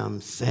he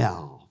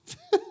himself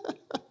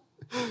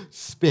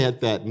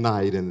spent that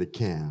night in the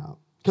camp.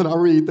 Can I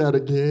read that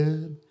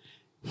again?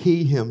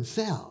 He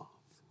himself.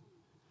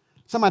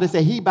 Somebody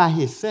say, he by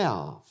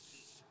himself.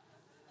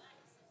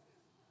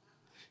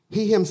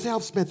 He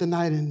himself spent the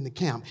night in the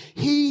camp.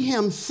 He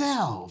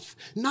himself,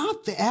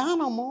 not the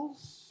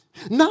animals,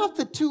 not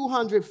the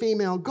 200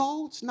 female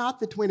goats, not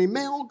the 20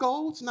 male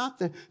goats, not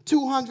the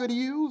 200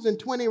 ewes and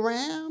 20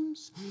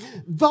 rams.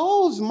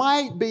 Those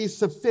might be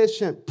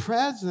sufficient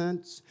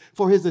presents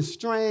for his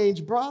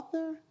estranged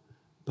brother,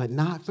 but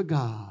not for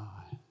God.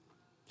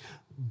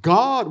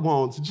 God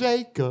wants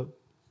Jacob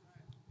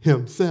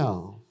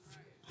himself.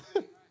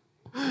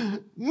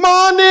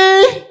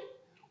 Money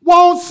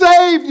won't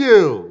save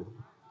you.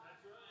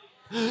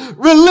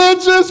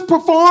 Religious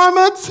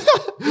performance,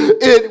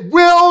 it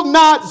will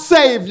not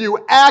save you.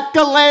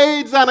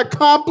 Accolades and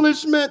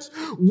accomplishments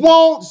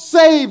won't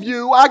save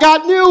you. I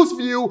got news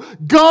for you.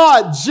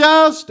 God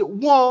just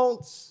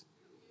wants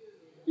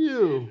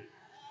you.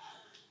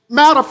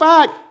 Matter of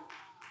fact,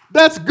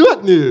 that's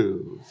good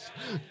news.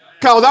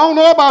 Because I don't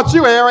know about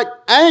you, Eric.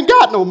 I ain't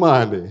got no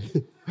money.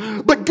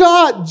 But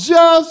God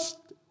just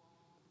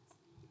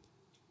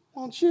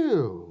wants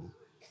you.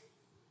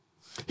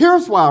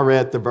 Here's why I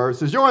read the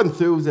verses. Your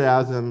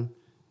enthusiasm.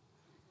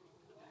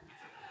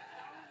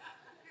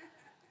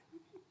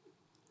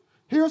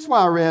 Here's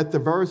why I read the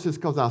verses,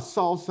 because I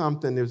saw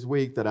something this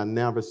week that I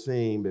never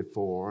seen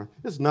before.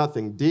 It's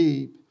nothing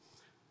deep.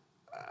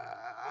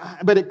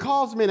 But it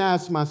caused me to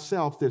ask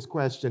myself this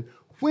question.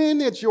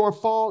 When it's your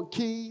fault,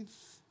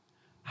 Keith,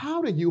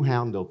 how do you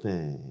handle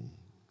things?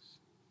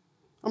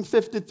 I'm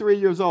 53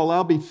 years old.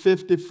 I'll be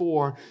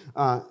 54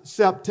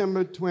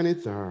 September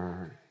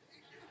 23rd.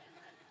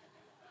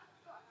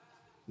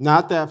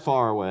 Not that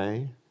far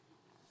away.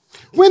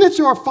 When it's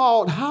your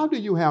fault, how do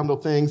you handle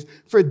things?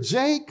 For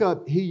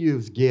Jacob, he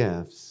used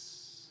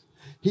gifts.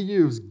 He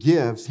used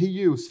gifts. He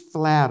used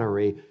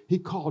flattery. He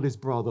called his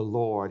brother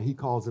Lord. He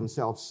calls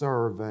himself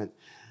servant.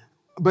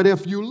 But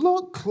if you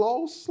look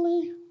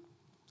closely,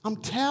 I'm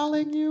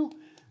telling you,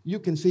 you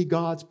can see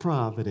God's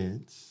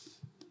providence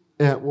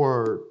at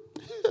work.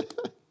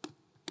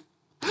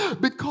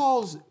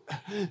 Because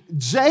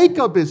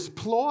Jacob is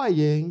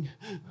ploying,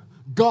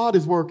 God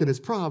is working his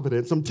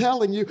providence. I'm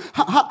telling you,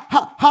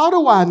 how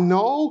do I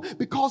know?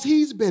 Because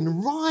he's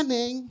been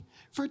running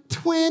for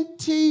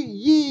 20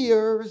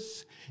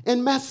 years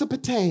in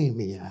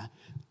Mesopotamia.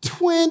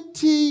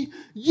 20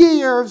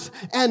 years,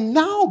 and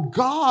now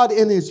God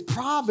in his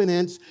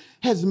providence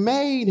has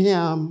made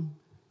him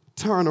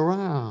turn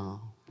around.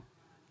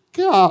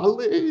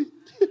 Golly.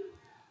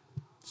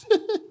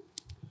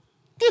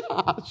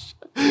 Gosh,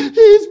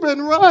 he's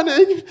been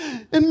running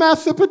in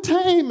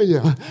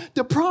Mesopotamia.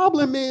 The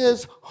problem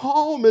is,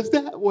 home is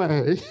that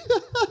way.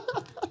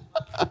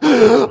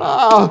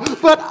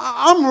 But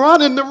I'm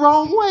running the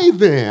wrong way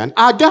then.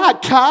 I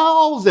got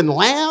cows and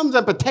lambs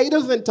and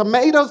potatoes and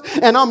tomatoes,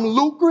 and I'm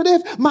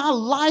lucrative. My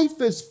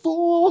life is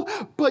full,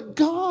 but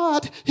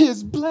God,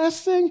 His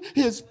blessing,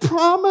 His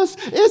promise,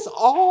 it's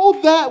all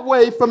that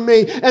way for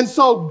me. And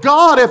so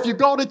God, if you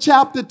go to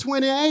chapter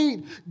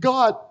 28,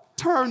 God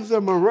turns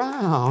him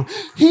around.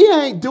 He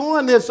ain't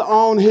doing this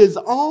on his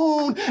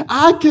own.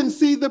 I can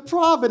see the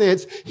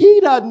providence. He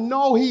doesn't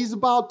know he's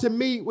about to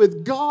meet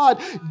with God.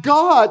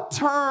 God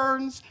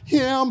turns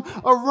him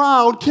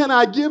around. Can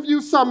I give you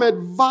some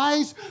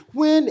advice?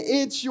 When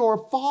it's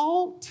your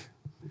fault,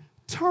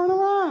 turn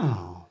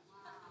around.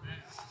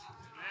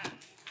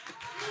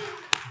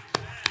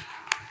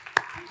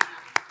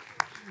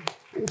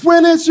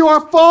 When it's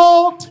your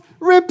fault,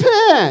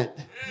 repent.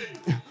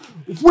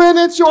 When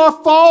it's your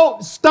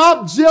fault,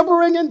 stop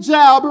gibbering and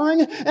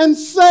jabbering and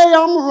say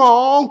I'm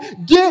wrong.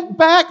 Get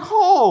back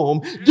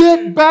home.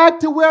 Get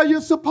back to where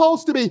you're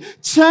supposed to be.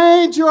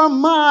 Change your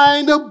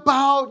mind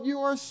about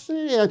your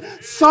sin.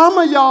 Some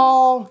of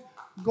y'all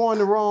going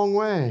the wrong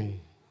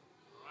way.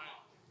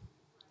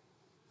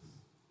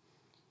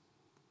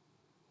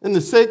 And the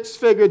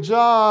 6-figure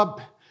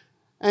job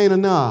ain't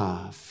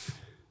enough.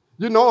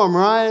 You know them,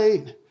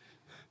 right?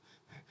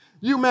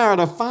 You married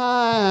a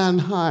fine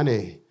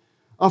honey.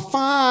 A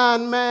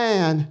fine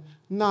man,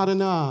 not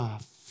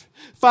enough.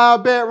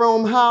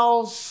 5-bedroom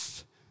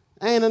house,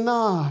 ain't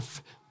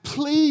enough.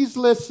 Please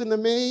listen to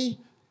me.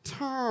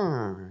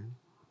 Turn.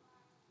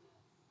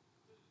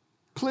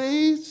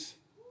 Please,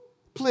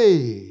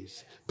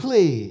 please,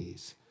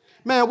 please.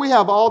 Man, we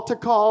have altar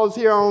calls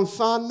here on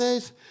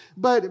Sundays,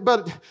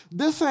 but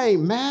this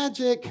ain't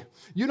magic.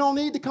 You don't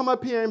need to come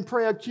up here and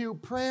pray a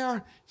cute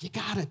prayer. You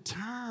got to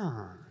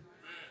turn.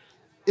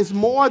 It's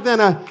more than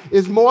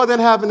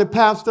having the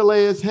pastor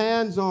lay his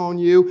hands on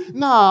you.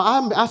 No,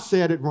 I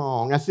said it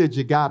wrong. I said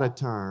you got to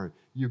turn.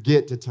 You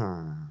get to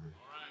turn.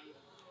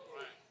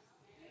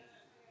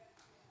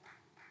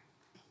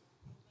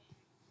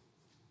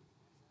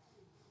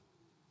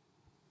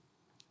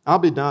 I'll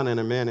be done in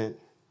a minute.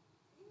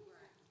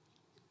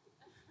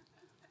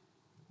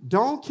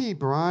 Don't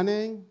keep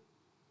running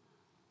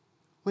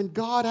when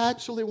God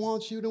actually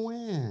wants you to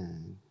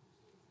win.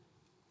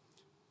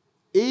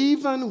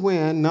 Even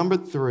when, number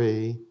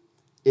 3,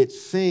 it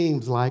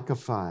seems like a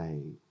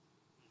fight.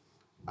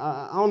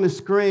 On the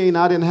screen,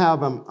 I didn't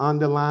have them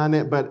underline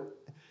it, but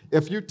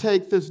if you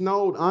take this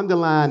note,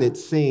 underline it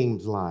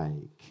seems like.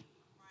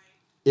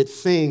 It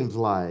seems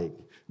like.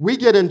 We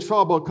get in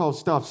trouble because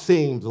stuff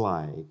seems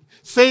like.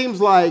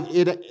 Seems like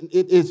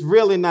it's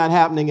really not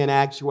happening in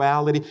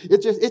actuality.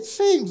 It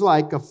seems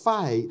like a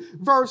fight.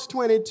 Verse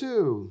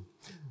 22,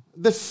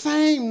 the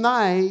same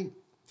night,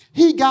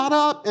 he got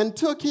up and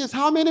took his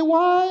how many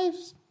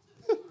wives?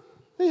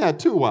 He had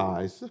 2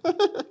 wives.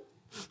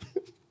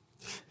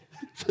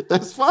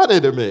 That's funny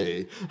to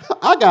me.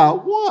 I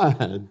got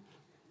 1.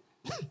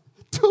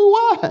 2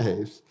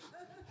 wives.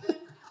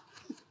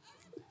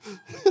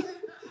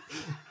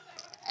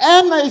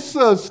 And they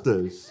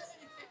sisters.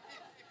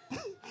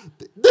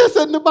 This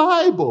in the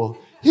Bible.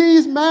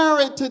 He's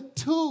married to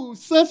 2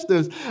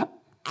 sisters.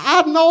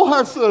 I know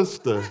her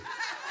sister.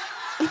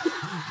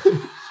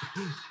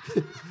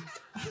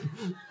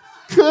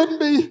 Couldn't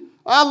be.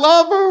 I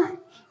love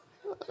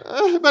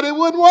her, but it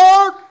wouldn't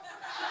work.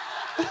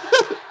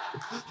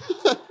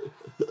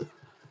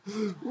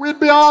 We'd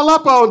be all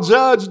up on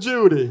Judge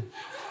Judy.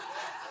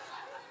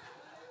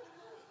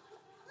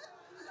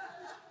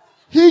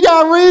 He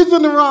got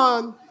reason to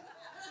run.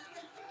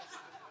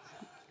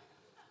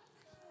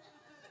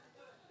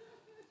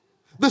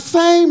 The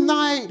same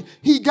night,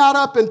 he got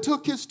up and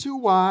took his 2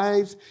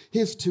 wives,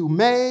 his 2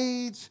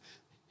 maids.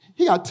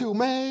 He got 2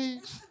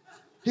 maids.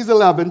 His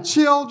 11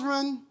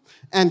 children,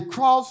 and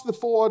crossed the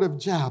ford of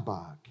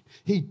Jabbok.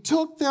 He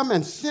took them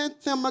and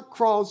sent them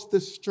across the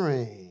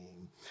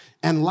stream,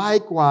 and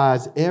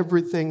likewise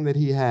everything that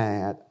he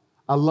had.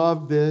 I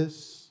love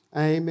this,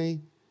 Amy.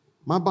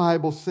 My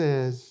Bible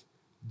says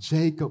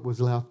Jacob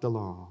was left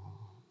alone.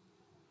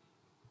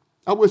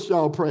 I wish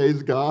y'all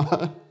praise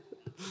God.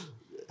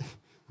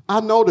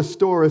 I know the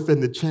story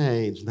finna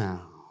change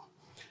now.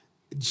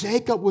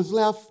 Jacob was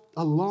left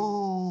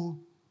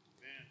alone.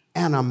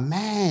 And a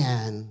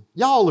man,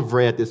 y'all have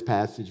read this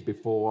passage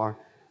before,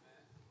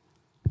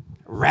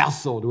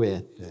 wrestled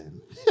with him.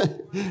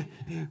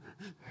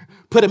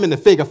 Put him in the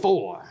figure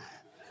 4.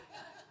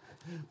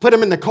 Put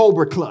him in the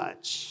cobra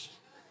clutch.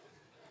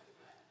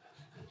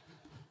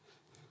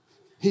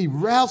 He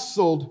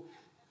wrestled,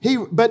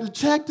 but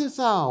check this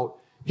out.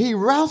 He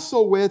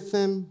wrestled with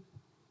him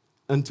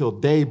until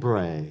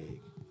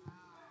daybreak.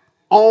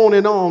 On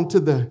and on to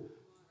the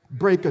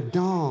break of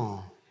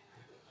dawn.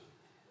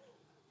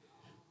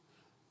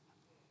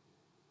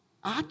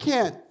 I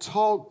can't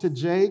talk to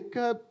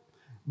Jacob,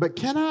 but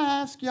can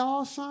I ask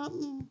y'all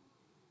something?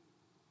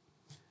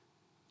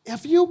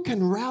 If you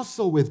can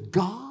wrestle with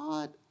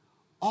God,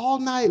 all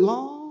night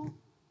long?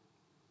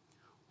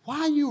 Why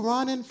are you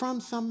running from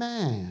some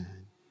man?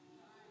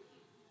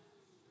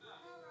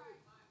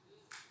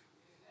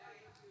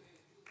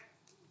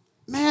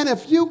 Man,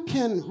 if you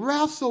can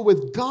wrestle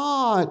with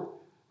God,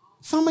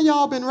 some of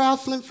y'all been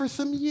wrestling for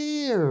some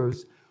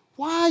years.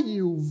 Why are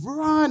you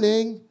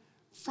running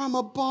from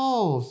a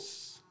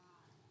boss?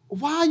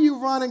 Why are you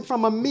running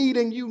from a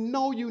meeting you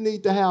know you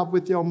need to have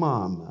with your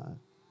mama?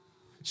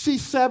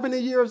 She's 70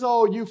 years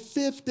old, you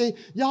 50.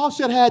 Y'all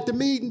should have had the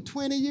meeting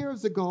 20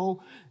 years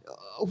ago.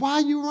 Why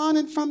are you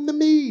running from the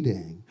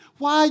meeting?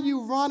 Why are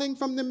you running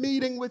from the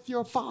meeting with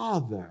your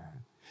father?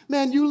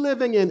 Man, you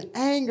living in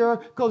anger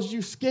because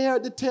you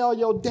scared to tell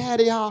your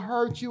daddy how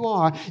hurt you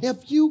are.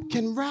 If you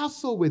can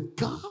wrestle with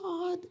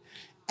God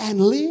and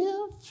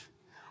live,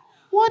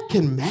 what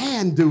can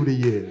man do to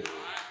you?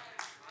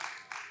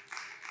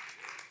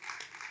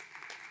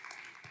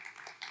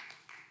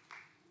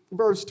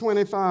 Verse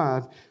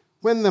 25,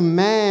 when the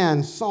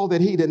man saw that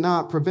he did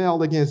not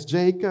prevail against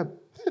Jacob,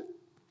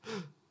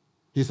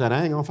 he said,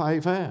 I ain't gonna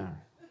fight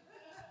fair.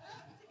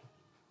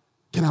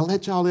 Can I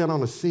let y'all in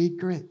on a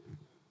secret?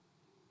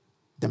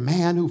 The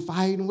man who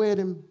fighting with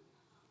him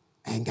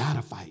ain't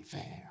gotta fight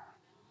fair.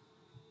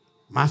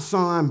 My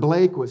son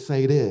Blake would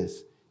say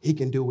this, he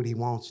can do what he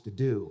wants to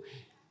do,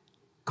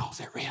 because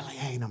it really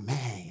ain't a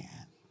man.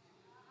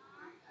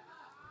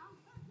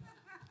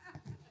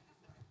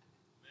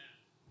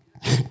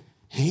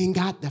 He ain't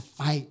got to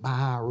fight by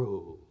our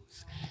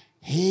rules.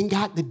 He ain't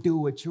got to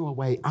do it your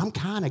way. I'm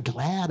kind of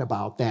glad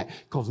about that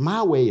because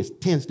my way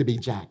tends to be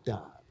jacked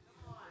up.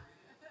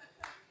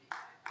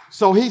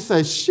 So he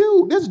says,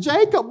 shoot, this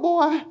Jacob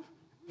boy,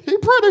 he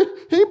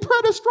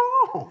pretty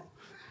strong.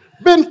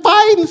 Been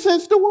fighting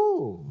since the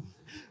womb.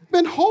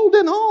 Been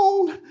holding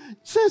on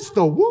since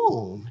the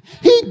womb.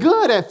 He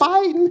good at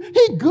fighting.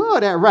 He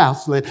good at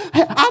wrestling.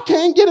 I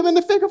can't get him in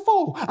the figure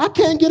four. I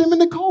can't get him in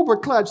the cobra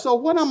clutch. So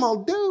what I'm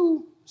going to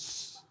do,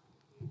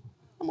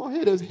 I'm going to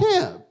hit his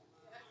hip.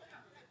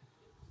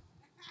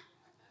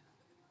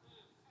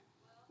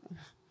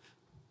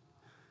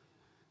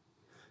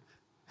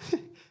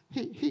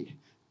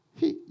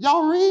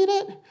 Y'all read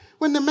it?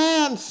 When the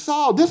man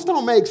saw, this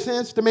don't make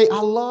sense to me. I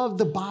love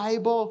the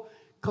Bible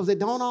because it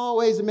don't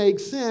always make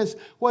sense.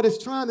 What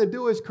it's trying to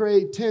do is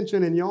create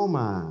tension in your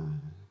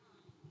mind.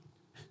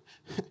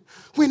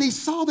 When he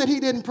saw that he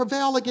didn't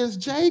prevail against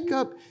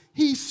Jacob,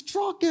 he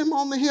struck him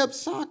on the hip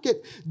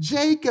socket.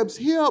 Jacob's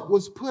hip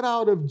was put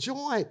out of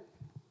joint.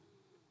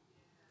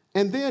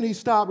 And then he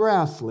stopped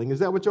wrestling. Is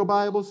that what your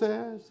Bible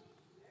says?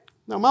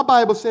 No, my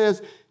Bible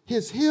says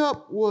his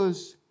hip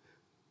was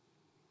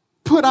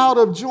put out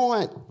of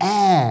joint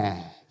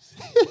as.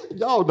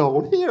 Y'all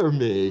don't hear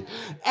me.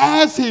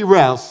 As he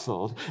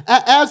wrestled.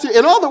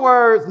 In other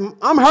words,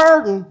 I'm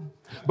hurting,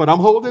 but I'm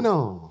holding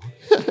on.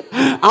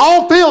 I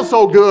don't feel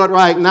so good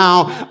right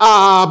now,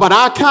 but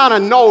I kind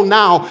of know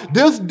now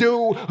this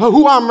dude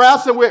who I'm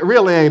wrestling with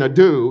really ain't a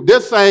dude.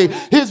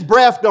 His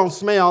breath don't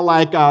smell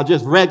like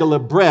just regular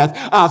breath.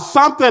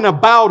 Something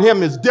about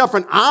him is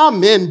different.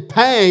 I'm in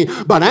pain,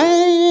 but I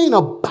ain't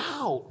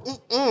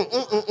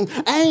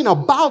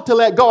about to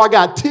let go. I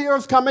got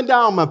tears coming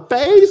down my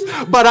face,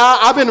 but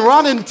I've been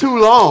running too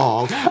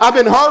long. I've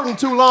been hurting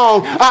too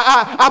long.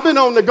 I've been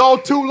on the go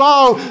too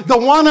long. The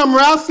one I'm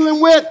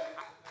wrestling with,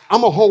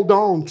 I'm going to hold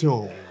on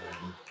to him.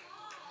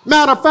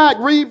 Matter of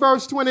fact, read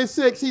verse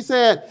 26. He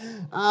said,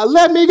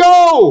 let me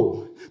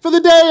go, for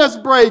the day is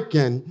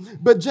breaking.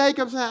 But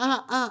Jacob said,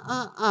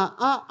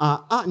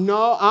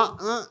 no,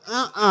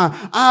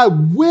 I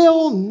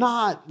will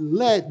not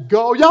let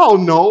go. Y'all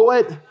know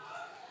it.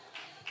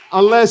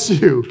 Unless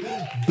you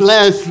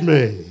bless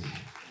me.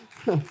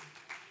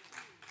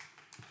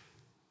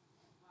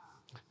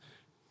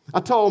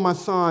 I told my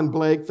son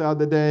Blake the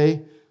other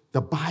day,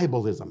 the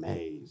Bible is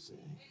amazing.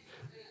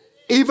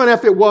 Even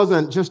if it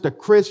wasn't just a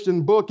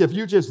Christian book, if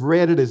you just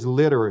read it as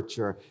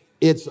literature,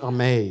 it's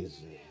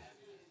amazing.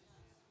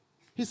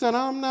 He said,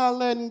 I'm not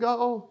letting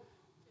go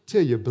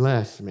till you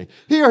bless me.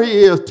 Here he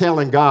is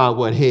telling God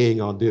what he ain't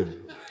going to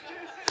do.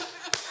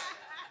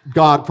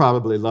 God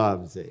probably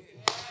loves it.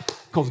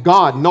 Because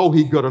God knows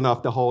he's good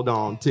enough to hold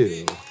on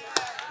to.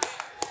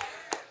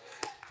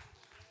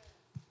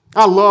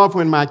 I love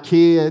when my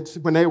kids,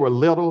 when they were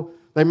little,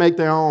 they make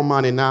their own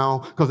money now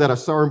because at a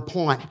certain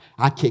point,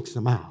 I kicks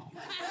them out.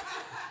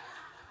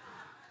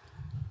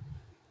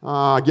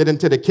 Get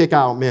into the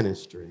kick-out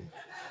ministry.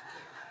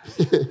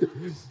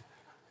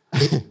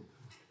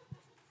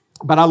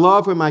 But I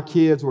love when my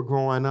kids were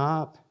growing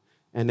up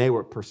and they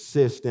would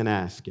persist in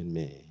asking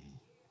me.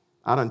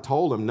 I done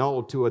told them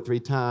no 2 or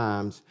 3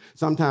 times.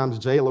 Sometimes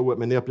Jayla would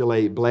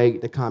manipulate Blake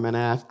to come and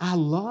ask. I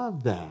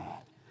love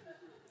that.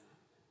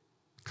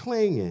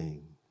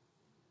 Clinging.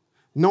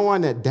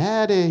 Knowing that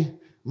daddy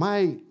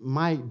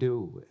might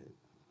do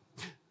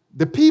it.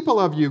 The people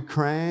of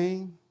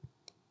Ukraine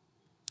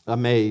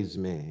amaze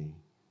me.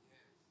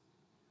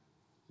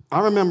 I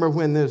remember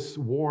when this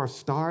war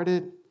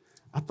started,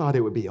 I thought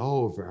it would be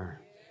over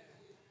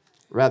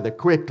rather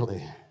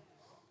quickly.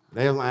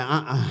 They were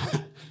like,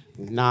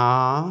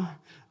 nah,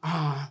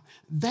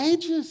 they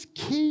just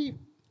keep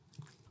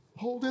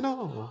holding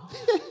on.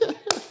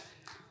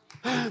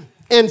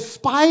 In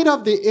spite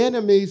of the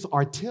enemy's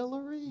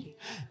artillery,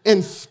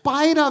 in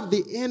spite of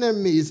the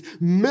enemy's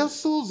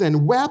missiles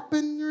and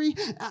weaponry,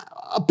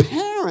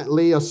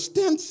 apparently,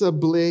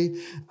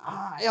 ostensibly,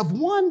 if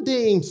one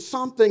deems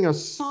something or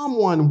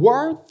someone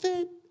worth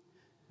it,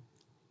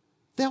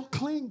 they'll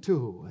cling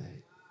to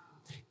it,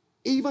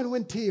 even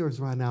when tears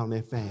run down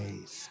their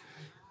face.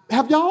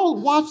 Have y'all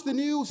watched the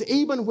news?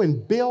 Even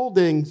when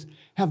buildings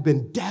have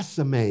been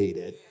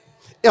decimated,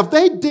 if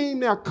they deem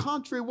their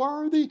country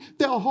worthy,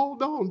 they'll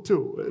hold on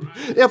to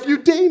it. If you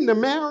deem the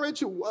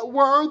marriage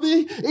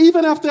worthy,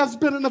 even if there's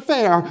been an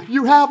affair,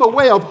 you have a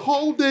way of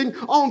holding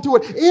on to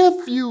it.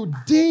 If you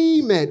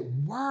deem it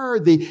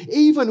worthy,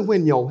 even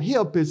when your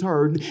hip is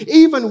hurting,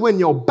 even when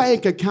your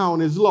bank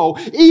account is low,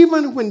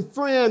 even when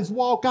friends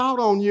walk out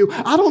on you.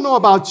 I don't know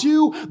about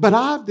you, but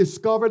I've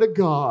discovered a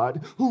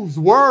God who's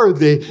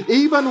worthy,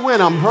 even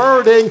when I'm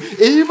hurting,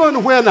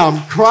 even when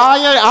I'm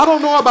crying. I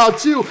don't know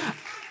about you.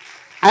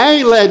 I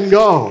ain't letting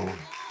go.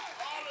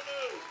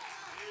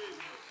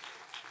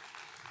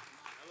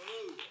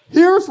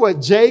 Here's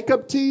what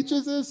Jacob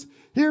teaches us.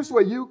 Here's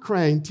what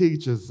Ukraine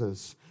teaches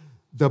us.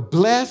 The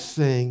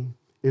blessing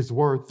is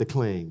worth the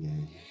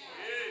clinging.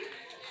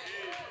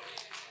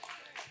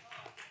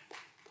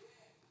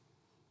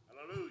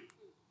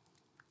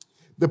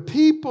 The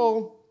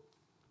people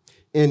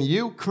in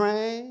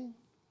Ukraine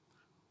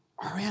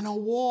are in a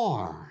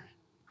war.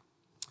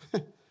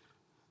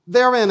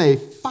 They're in a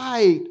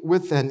fight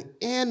with an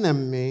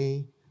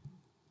enemy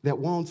that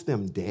wants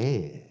them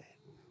dead.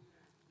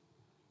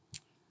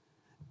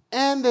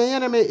 And the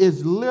enemy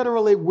is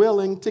literally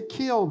willing to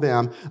kill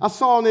them. I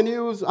saw on the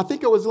news, I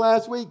think it was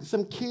last week,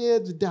 some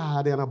kids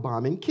died in a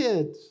bombing.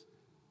 Kids.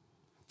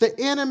 The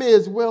enemy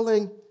is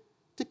willing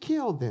to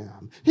kill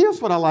them. Here's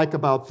what I like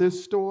about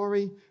this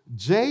story.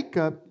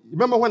 Jacob,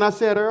 remember when I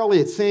said earlier,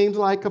 it seems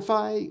like a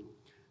fight?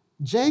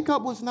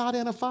 Jacob was not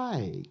in a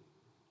fight.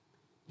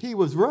 He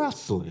was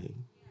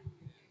wrestling.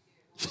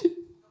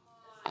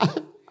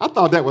 I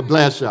thought that would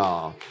bless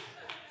y'all.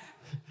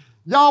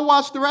 Y'all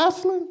watch the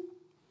wrestling?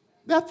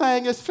 That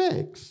thing is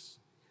fixed.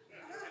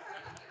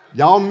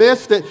 Y'all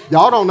missed it.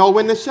 Y'all don't know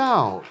when to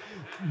shout.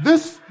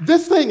 This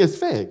thing is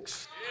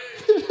fixed.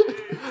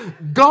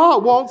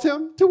 God wants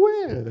him to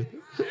win.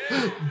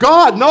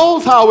 God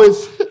knows how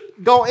it's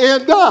going to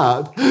end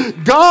up.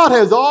 God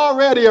has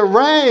already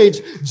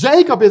arranged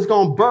Jacob is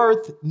going to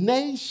birth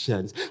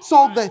nations.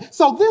 So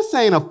this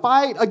ain't a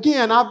fight.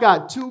 Again, I've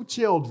got 2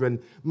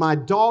 children. My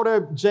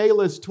daughter,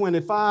 Jayla, is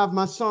 25.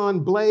 My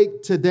son,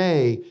 Blake,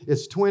 today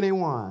is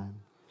 21.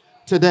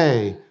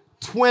 Today,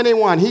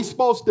 21. He's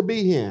supposed to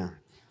be here.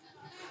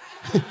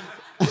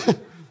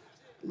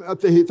 I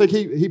think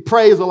he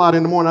prays a lot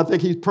in the morning. I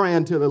think he's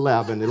praying till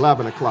 11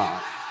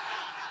 o'clock.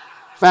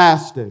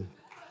 Fasting.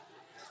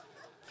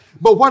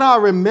 But what I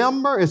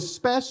remember,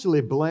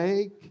 especially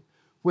Blake,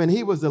 when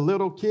he was a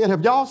little kid.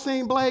 Have y'all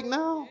seen Blake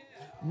now?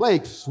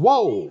 Blake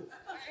swole.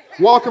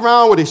 Walk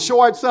around with his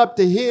shorts up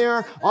to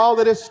here, all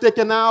of this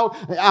sticking out.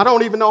 I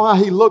don't even know how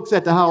he looks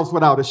at the house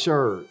without a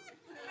shirt.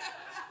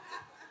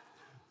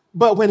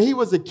 But when he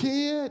was a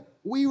kid,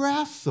 we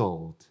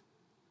wrestled.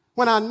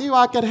 When I knew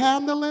I could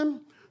handle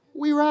him,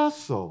 we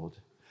wrestled.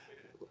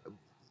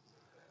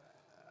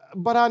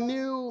 But I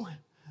knew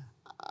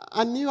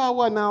I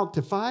wasn't out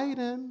to fight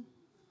him.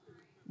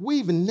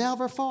 We've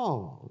never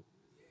fought.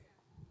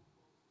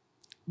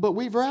 But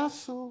we've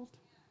wrestled.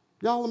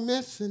 Y'all are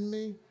missing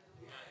me.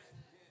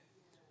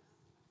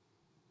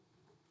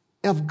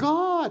 If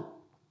God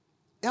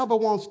ever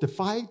wants to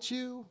fight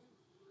you,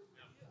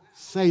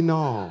 say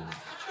no.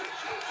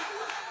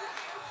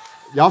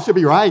 Y'all should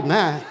be writing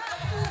that.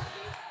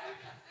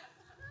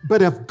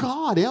 But if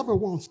God ever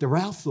wants to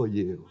wrestle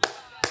you,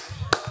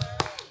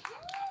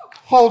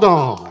 hold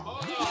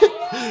on.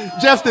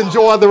 Just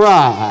enjoy the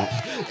ride.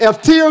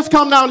 If tears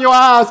come down your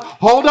eyes,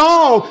 hold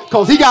on,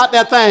 because he got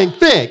that thing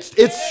fixed.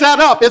 It's set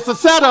up. It's a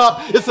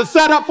setup. It's a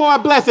setup for a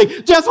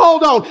blessing. Just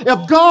hold on.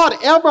 If God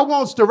ever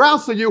wants to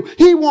wrestle you,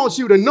 he wants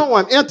you to know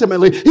him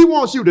intimately. He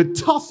wants you to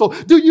tussle.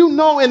 Do you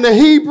know in the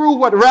Hebrew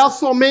what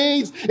wrestle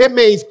means? It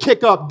means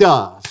kick up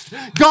dust.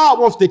 God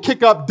wants to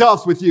kick up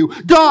dust with you.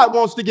 God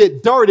wants to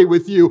get dirty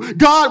with you.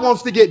 God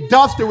wants to get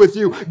dusty with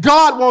you.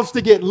 God wants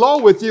to get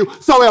low with you.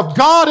 So if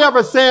God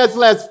ever says,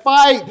 let's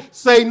fight,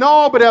 say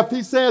no. But if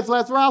he says,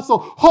 let's wrestle,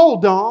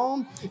 hold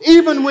on.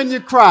 Even when you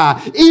cry,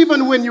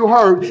 even when you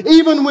hurt,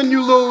 even when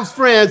you lose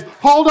friends,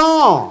 hold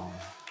on.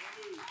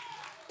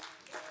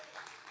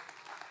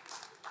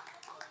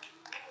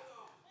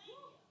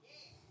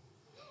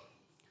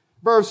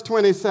 Verse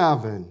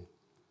 27.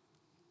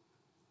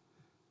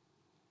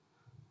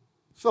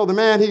 So the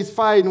man he's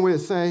fighting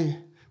with say,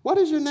 what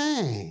is your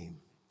name?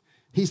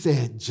 He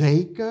said,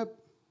 Jacob.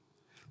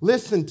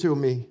 Listen to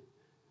me.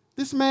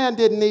 This man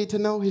didn't need to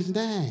know his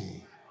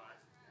name.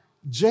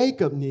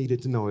 Jacob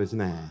needed to know his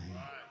name.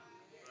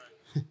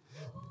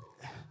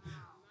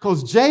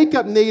 Because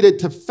Jacob needed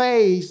to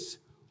face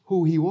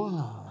who he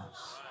was.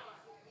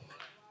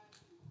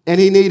 And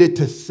he needed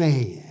to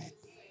say it.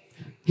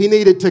 He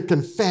needed to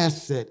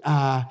confess it.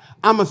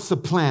 I'm a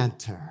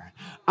supplanter.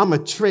 I'm a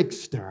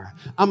trickster.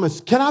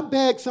 Can I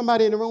beg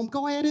somebody in the room?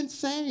 Go ahead and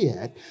say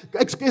it.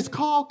 It's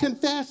called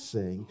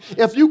confessing.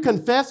 If you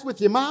confess with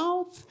your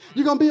mouth,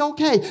 you're going to be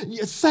okay.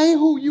 Say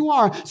who you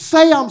are.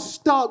 Say I'm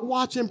stuck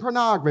watching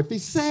pornography.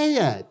 Say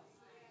it.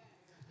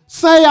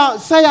 Say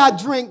I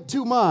drink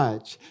too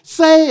much.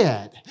 Say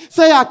it.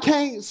 Say I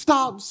can't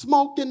stop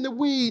smoking the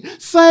weed.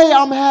 Say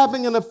I'm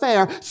having an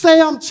affair. Say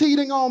I'm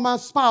cheating on my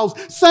spouse.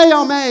 Say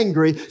I'm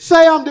angry.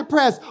 Say I'm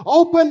depressed.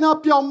 Open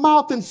up your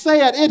mouth and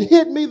say it. It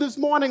hit me this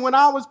morning when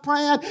I was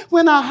praying.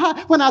 When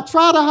I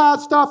try to hide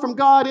stuff from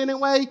God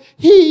anyway,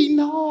 He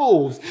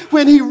knows.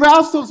 When He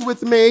wrestles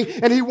with me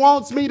and He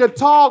wants me to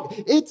talk,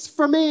 it's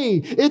for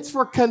me. It's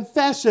for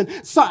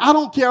confession. So I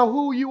don't care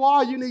who you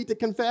are, you need to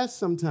confess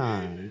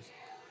sometimes.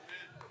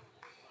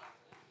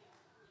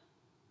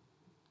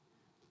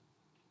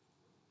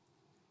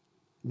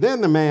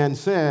 Then the man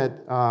said,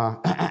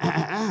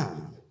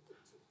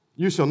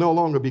 you shall no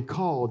longer be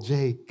called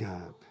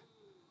Jacob,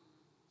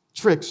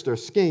 trickster,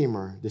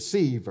 schemer,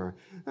 deceiver.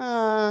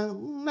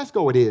 Let's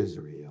go with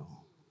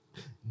Israel.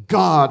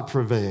 God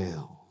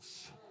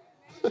prevails.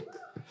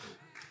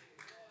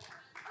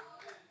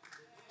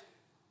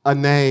 A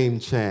name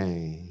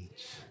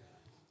change.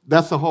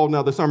 That's a whole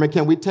nother sermon.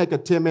 Can we take a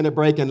 10-minute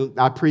break and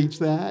I preach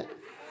that?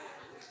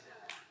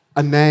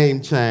 A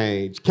name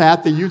change.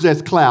 Kathy, you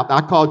just clapped.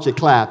 I caught you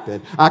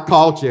clapping. I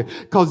caught you.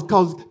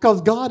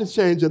 Because God has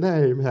changed your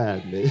name,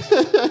 hadn't He?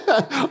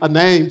 A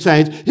name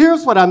change.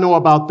 Here's what I know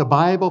about the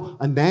Bible.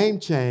 A name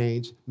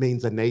change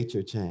means a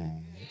nature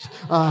change.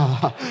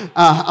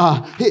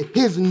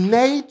 His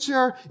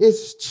nature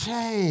is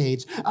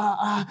changed.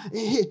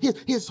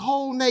 His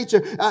whole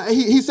nature.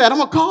 He said, I'm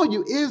going to call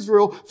you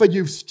Israel, for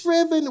you've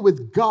striven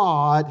with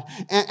God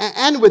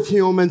and with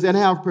humans and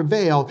have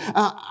prevailed.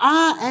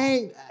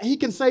 He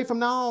can say from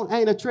now on, I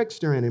ain't a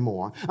trickster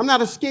anymore. I'm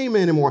not a schemer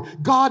anymore.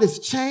 God has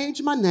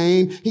changed my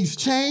name. He's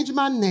changed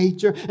my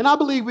nature. And I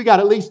believe we got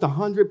at least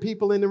 100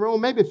 people in the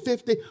room, maybe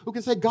 50, who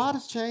can say, God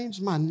has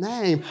changed my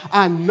name.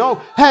 I know.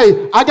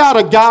 Hey, I got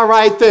a guy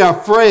right there,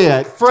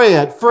 Fred.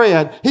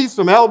 He's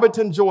from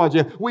Elberton,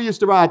 Georgia. We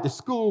used to ride the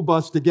school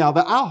bus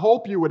together. I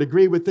hope you would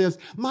agree with this.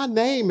 My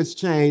name has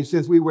changed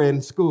since we were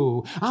in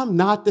school. I'm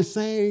not the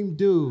same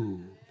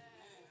dude.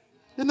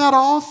 Isn't that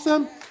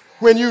awesome?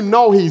 When you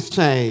know He's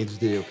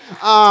changed you.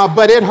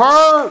 But it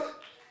hurt.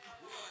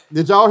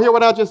 Did y'all hear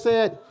what I just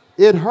said?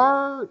 It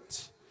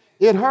hurt.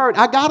 It hurt.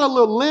 I got a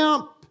little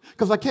limp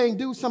because I can't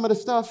do some of the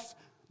stuff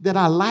that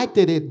I liked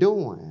it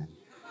doing.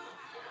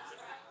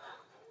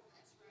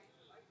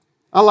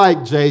 I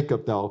like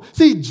Jacob, though.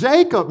 See,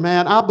 Jacob,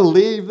 man, I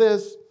believe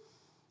this.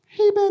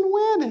 He been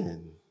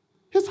winning.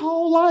 His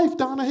whole life,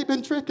 Donna, he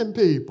been tricking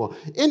people.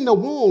 In the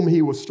womb,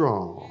 he was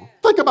strong.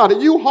 Think about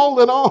it. You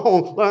holding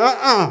on.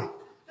 Like,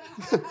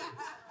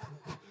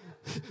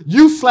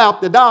 You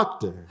slapped the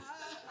doctor.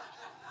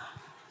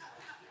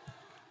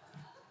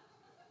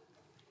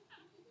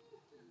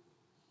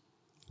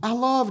 I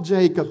love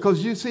Jacob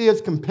because you see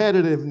his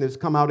competitiveness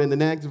come out in the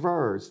next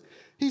verse.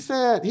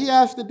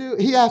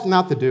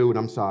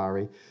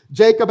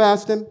 Jacob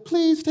asked him,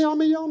 please tell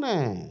me your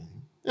name.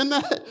 And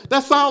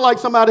that sounds like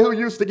somebody who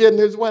used to get in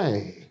his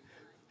way.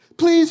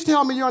 Please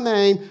tell me your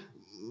name,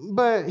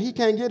 but he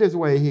can't get his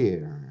way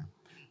here.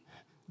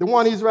 The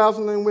one he's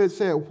wrestling with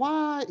said,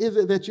 why is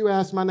it that you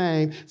ask my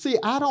name? See,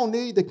 I don't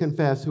need to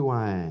confess who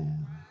I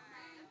am.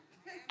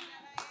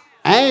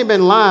 I ain't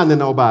been lying to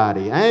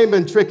nobody. I ain't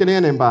been tricking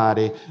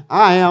anybody.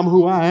 I am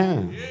who I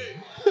am.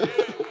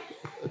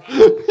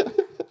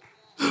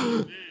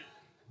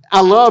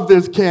 I love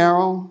this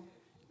carol.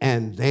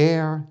 And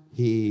there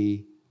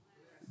he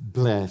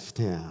blessed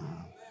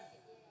him.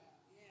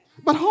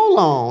 But hold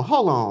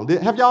on.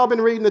 Have y'all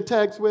been reading the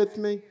text with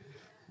me?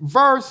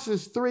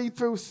 Verses 3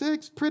 through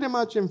 6 pretty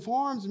much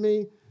informs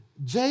me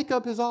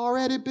Jacob has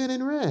already been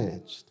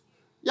enriched.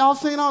 Y'all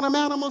seen all them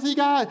animals he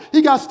got?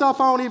 He got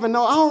stuff I don't even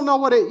know. I don't know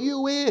what an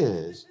ewe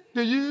is.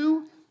 Do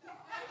you?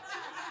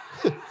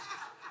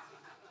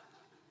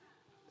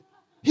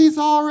 He's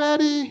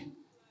already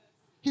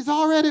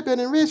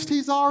been enriched.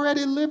 He's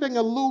already living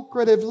a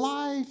lucrative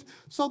life.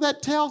 So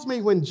that tells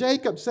me when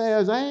Jacob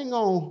says, I ain't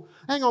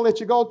gonna let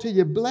you go till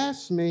you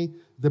bless me,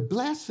 the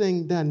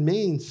blessing doesn't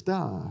mean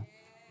stuff.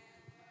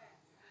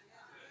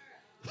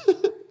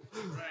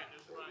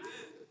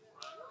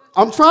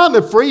 I'm trying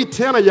to free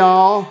 10 of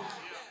y'all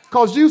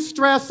because you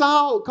stress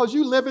out because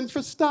you living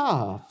for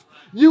stuff.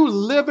 You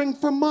living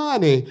for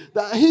money.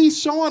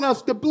 He's showing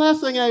us the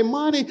blessing ain't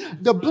money.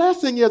 The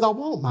blessing is I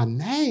want my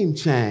name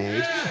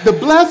changed. The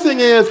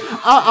blessing is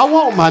I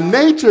want my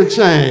nature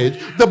changed.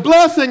 The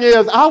blessing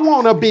is I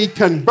want to be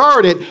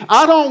converted.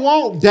 I don't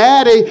want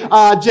daddy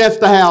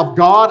just to have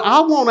God. I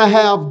want to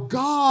have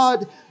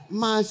God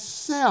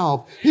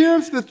myself.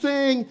 Here's the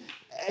thing.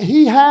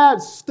 He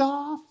had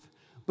stuff,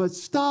 but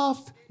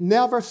stuff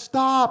never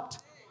stopped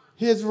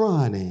his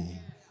running.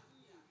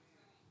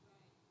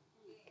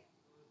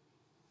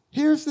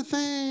 Here's the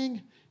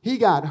thing. He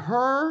got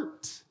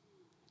hurt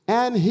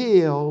and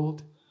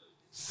healed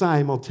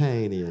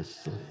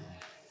simultaneously.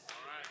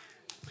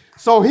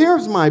 So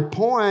here's my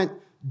point.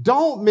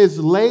 Don't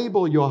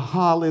mislabel your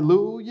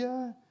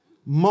hallelujah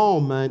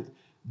moment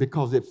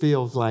because it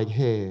feels like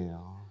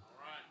hell.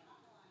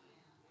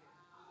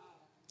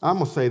 I'm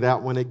going to say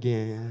that one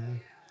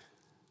again.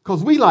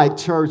 Because we like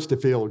church to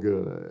feel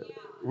good.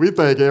 We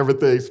think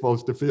everything's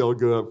supposed to feel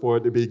good for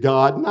it to be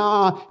God.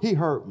 Nah, he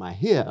hurt my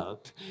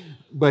hip,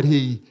 but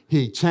he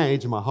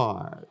changed my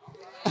heart.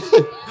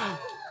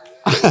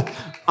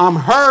 I'm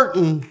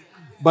hurting,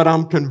 but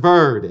I'm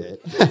converted.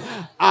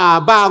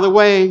 By the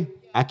way,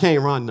 I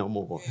can't run no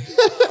more.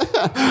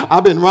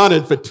 I've been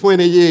running for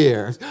 20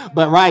 years,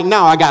 but right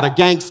now I got a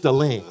gangster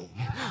lean.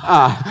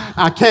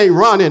 I can't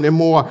run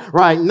anymore.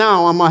 Right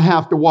now, I'm going to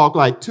have to walk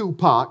like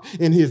Tupac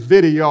in his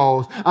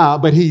videos.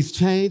 But he's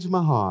changed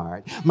my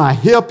heart. My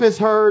hip is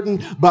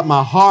hurting, but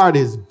my heart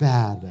is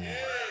better.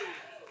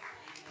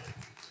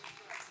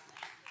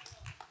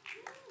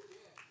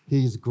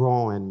 He's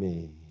growing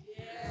me.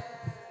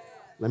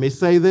 Let me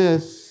say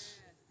this.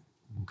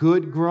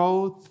 Good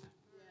growth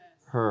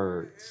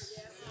hurts.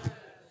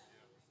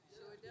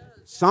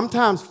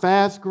 Sometimes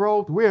fast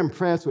growth, we're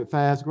impressed with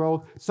fast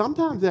growth.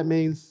 Sometimes that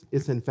means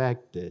it's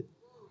infected.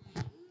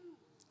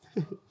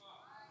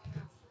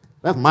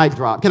 That's mic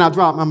drop. Can I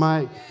drop my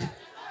mic?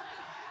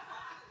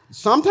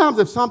 Sometimes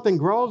if something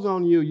grows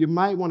on you, you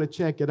might want to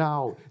check it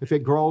out. If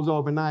it grows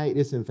overnight,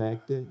 it's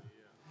infected.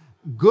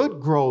 Good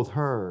growth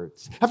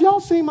hurts. Have y'all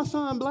seen my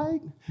son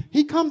Blake?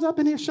 He comes up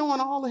in here showing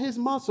all of his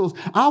muscles.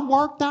 I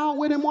worked out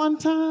with him one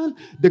time.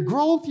 The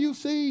growth you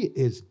see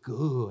is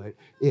good.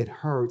 It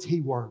hurts.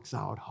 He works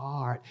out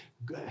hard.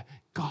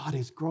 God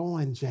is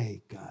growing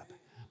Jacob.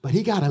 But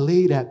he got to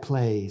leave that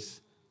place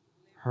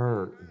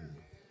hurting.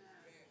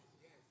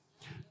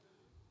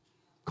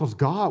 Because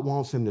God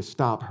wants him to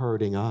stop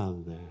hurting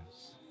others.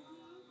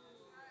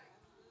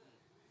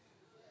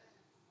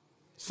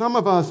 Some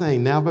of us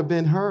ain't never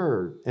been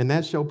hurt, and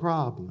that's your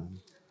problem.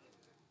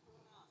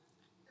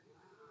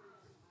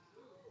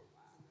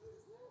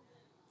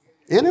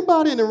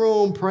 Anybody in the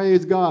room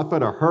praise God for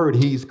the hurt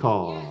he's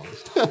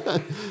caused?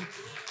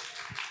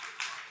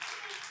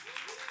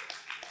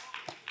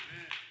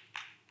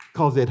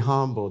 Because it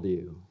humbled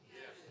you.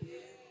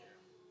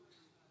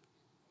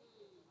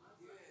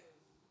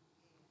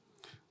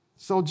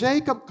 So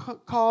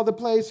Jacob called the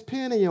place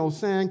Peniel,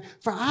 saying,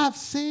 "For I've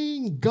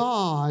seen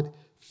God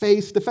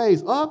face to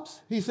face."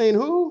 Oops, he's seen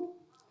who?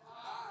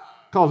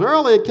 Because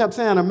earlier it kept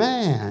saying a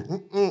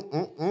man.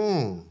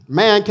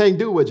 Man can't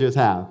do what just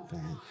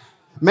happened.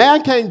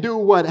 Man can't do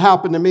what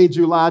happened to me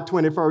July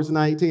 21st,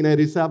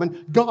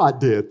 1987. God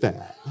did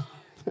that.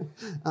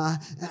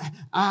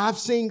 I've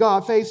seen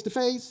God face to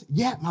face,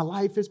 yet my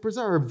life is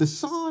preserved. The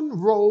sun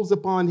rose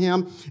upon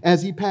him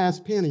as he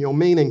passed Peniel,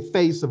 meaning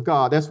face of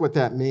God. That's what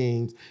that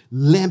means.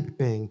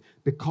 Limping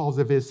because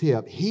of his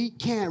hip. He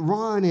can't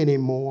run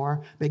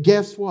anymore, but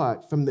guess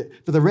what? For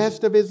the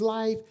rest of his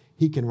life,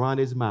 he can run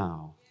his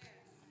mouth.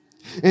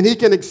 And he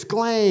can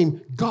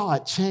exclaim,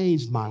 "God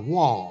changed my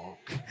walk.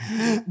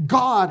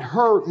 God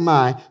hurt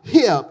my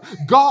hip.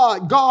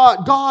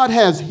 God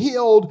has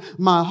healed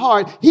my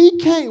heart." He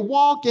can't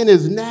walk in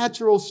his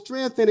natural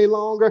strength any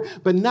longer,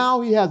 but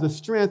now he has a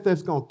strength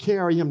that's going to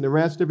carry him the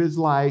rest of his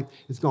life.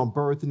 It's going to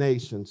birth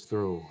nations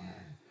through.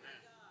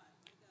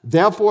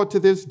 Therefore, to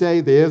this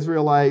day, the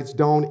Israelites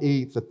don't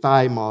eat the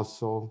thigh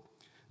muscle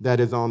that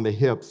is on the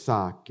hip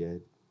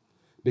socket,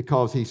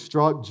 because he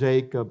struck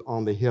Jacob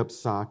on the hip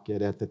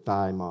socket at the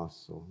thigh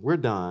muscle. We're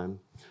done.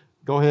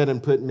 Go ahead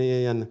and put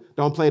me in.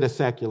 Don't play the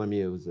secular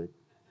music.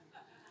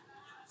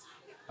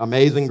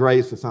 Amazing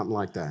Grace or something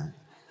like that.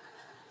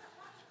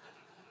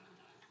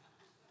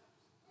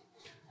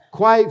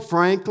 Quite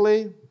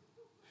frankly,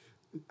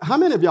 how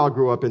many of y'all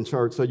grew up in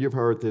church, so you've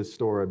heard this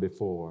story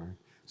before?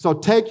 So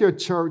take your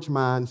church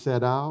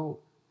mindset out.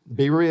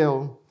 Be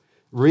real.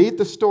 Read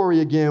the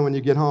story again when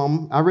you get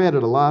home. I read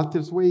it a lot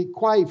this week.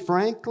 Quite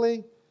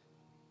frankly,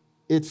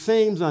 it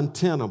seems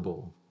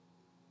untenable.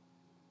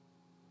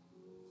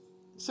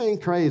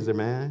 Seems crazy,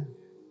 man.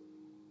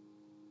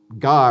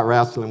 God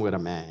wrestling with a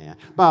man.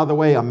 By the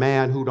way, a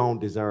man who don't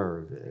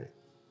deserve it.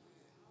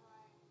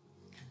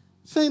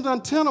 Seems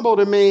untenable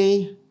to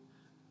me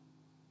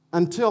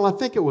until I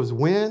think it was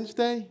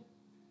Wednesday.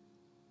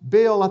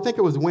 Bill, I think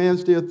it was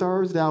Wednesday or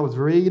Thursday, I was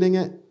reading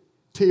it.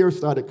 Tears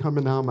started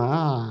coming down my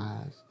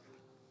eyes.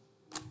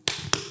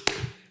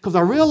 Because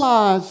I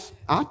realized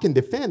I can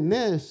defend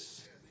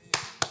this.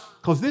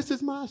 Because this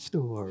is my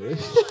story.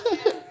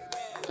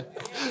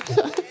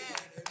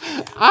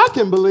 I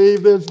can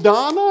believe this,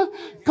 Donna,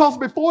 because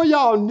before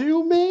y'all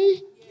knew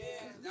me,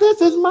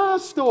 this is my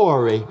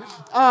story.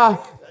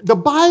 The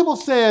Bible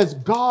says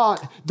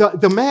God,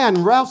 the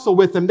man wrestled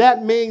with him.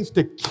 That means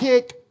to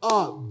kick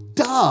up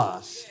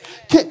dust.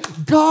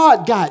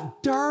 God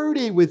got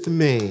dirty with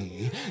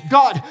me.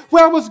 God,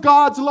 where was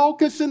God's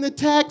locust in the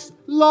text?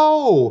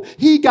 low.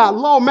 He got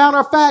low. Matter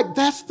of fact,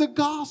 that's the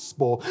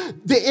gospel.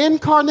 The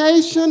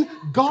incarnation,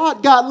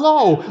 God got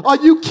low. Are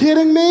you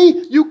kidding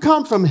me? You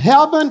come from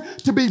heaven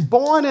to be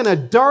born in a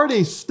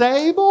dirty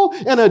stable,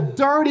 in a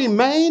dirty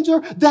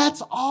manger?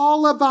 That's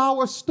all of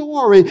our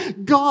story.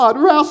 God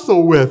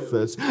wrestled with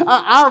us.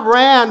 I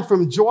ran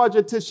from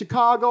Georgia to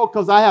Chicago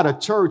because I had a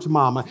church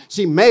mama.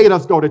 She made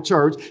us go to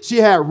church. She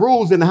had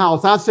rules in the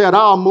house. I said,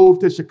 I'll move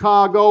to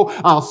Chicago.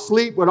 I'll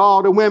sleep with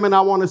all the women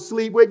I want to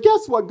sleep with.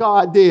 Guess what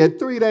God did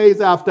 3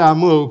 days after I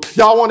moved?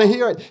 Y'all want to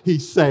hear it? He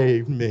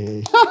saved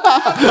me.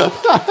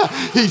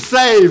 He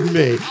saved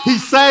me. He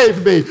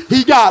saved me.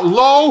 He got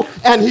low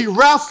and he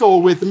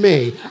wrestled with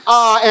me.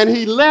 And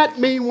he let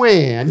me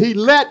win. He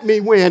let me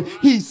win.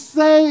 He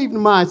saved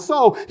my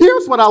soul.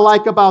 Here's what I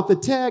like about the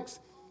text.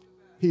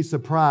 He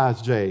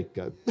surprised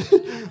Jacob.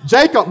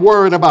 Jacob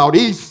worried about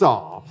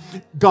Esau.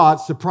 God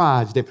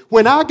surprised him.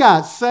 When I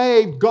got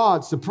saved,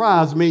 God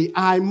surprised me.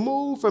 I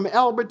moved from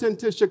Elberton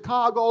to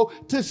Chicago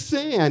to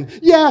sin.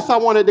 Yes, I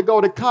wanted to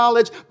go to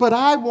college, but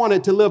I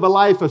wanted to live a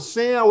life of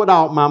sin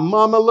without my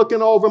mama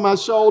looking over my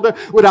shoulder,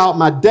 without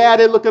my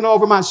daddy looking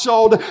over my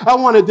shoulder. I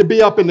wanted to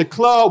be up in the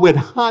club with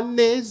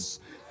honeys.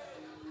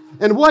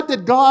 And what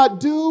did God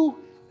do?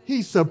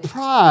 He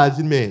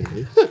surprised me.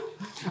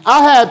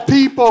 I had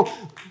people...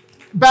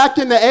 Back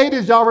in the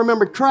 80s, y'all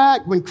remember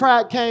crack? When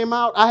crack came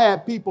out, I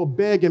had people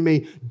begging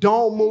me,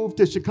 don't move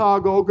to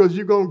Chicago because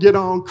you're going to get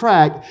on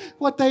crack.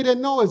 What they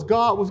didn't know is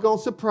God was going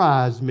to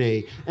surprise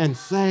me and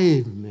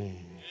save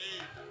me.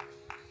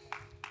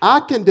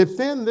 I can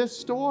defend this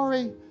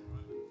story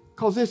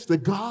because it's the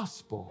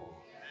gospel.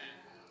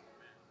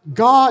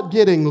 God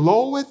getting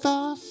low with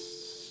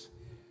us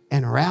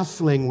and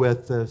wrestling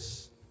with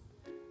us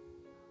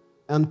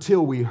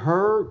until we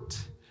hurt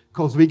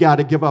because we got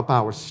to give up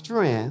our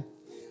strength.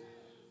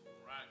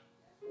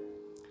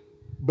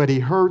 But he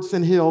hurts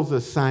and heals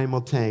us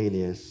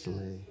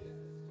simultaneously.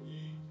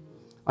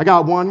 I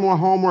got one more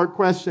homework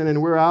question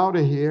and we're out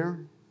of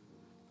here.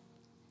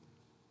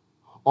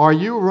 Are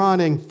you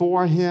running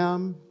for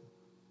him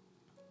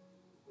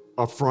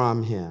or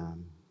from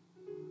him?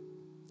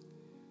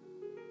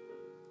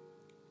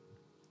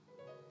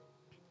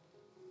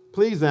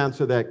 Please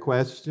answer that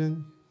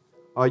question.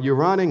 Are you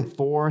running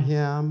for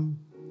him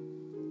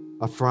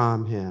or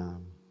from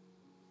him?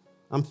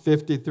 I'm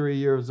 53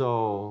 years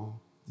old.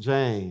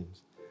 James.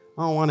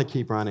 I don't want to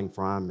keep running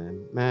from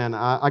him. Man,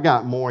 I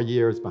got more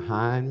years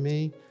behind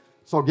me.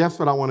 So guess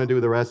what I want to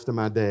do the rest of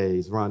my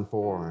days? Run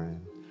for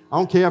him. I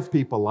don't care if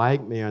people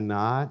like me or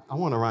not. I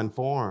want to run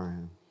for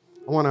him.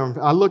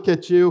 I look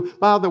at you.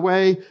 By the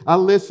way, I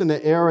listened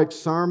to Eric's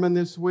sermon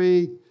this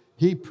week.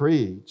 He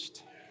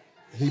preached.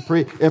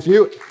 If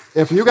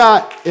you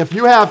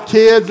have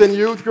kids in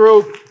youth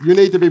group, you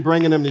need to be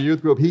bringing them to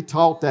youth group. He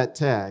taught that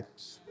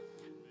text.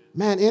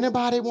 Man,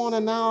 anybody want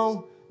to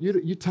know?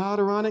 You tired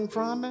of running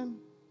from him?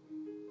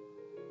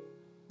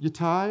 You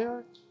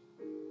tired?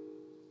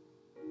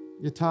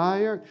 You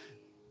tired?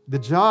 The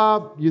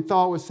job you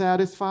thought would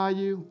satisfy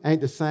you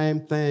ain't the same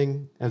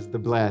thing as the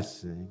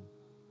blessing.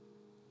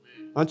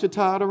 Aren't you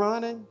tired of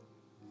running?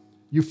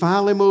 You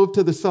finally moved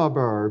to the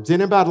suburbs.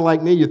 Anybody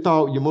like me, you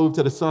thought you moved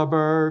to the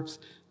suburbs,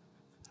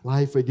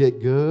 life would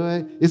get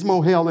good. It's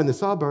more hell in the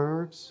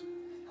suburbs.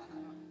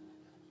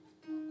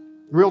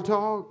 Real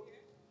talk.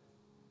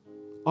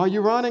 Are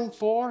you running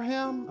for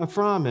him or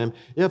from him?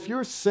 If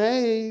you're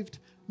saved,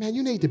 man,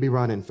 you need to be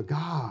running for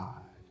God.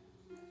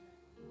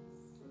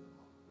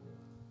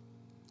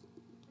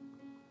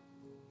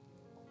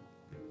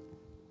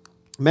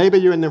 Maybe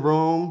you're in the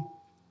room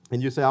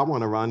and you say, I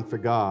want to run for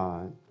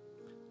God.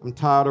 I'm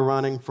tired of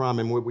running from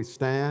him. Would we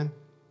stand?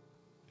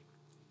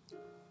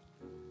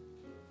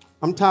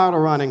 I'm tired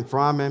of running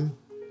from him.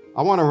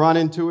 I want to run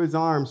into his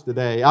arms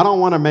today. I don't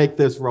want to make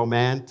this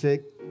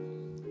romantic.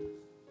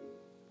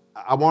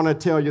 I want to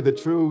tell you the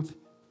truth.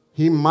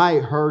 He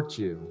might hurt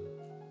you.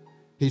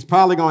 He's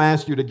probably going to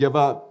ask you to give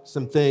up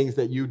some things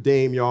that you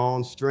deem your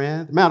own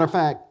strength. Matter of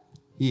fact,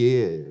 he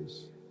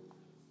is.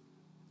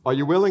 Are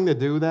you willing to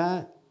do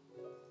that?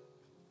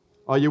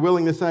 Are you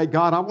willing to say,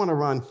 God, I want to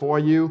run for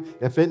you.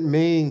 If it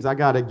means I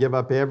got to give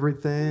up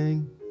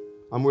everything,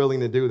 I'm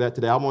willing to do that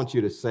today. I want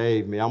you to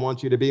save me. I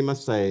want you to be my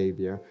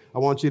Savior. I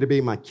want you to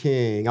be my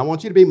King. I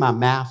want you to be my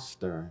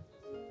master.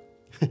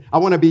 I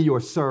want to be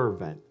your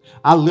servant.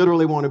 I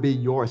literally want to be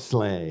your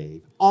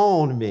slave.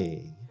 Own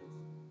me.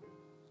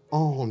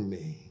 Own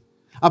me.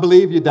 I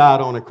believe you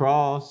died on a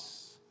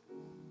cross.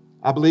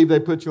 I believe they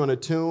put you in a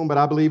tomb, but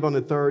I believe on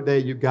the third day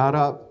you got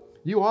up.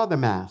 You are the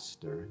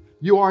master.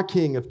 You are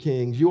King of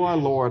Kings. You are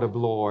Lord of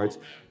Lords.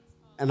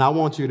 And I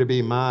want you to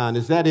be mine.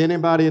 Is that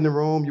anybody in the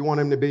room? You want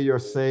him to be your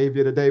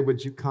Savior today?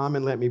 Would you come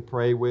and let me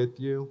pray with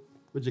you?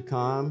 Would you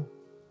come?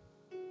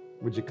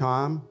 Would you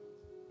come?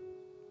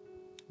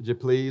 Would you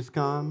please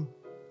come?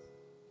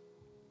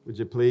 Would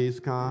you please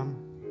come?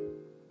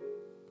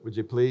 Would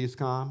you please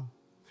come?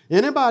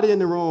 Anybody in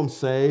the room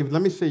saved?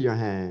 Let me see your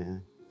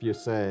hand if you're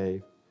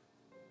saved.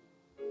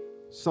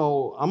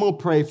 So I'm going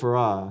to pray for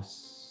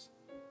us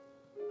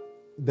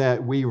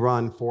that we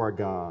run for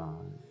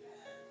God.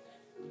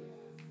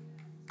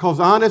 Because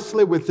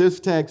honestly, with this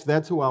text,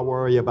 that's who I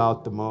worry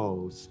about the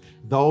most.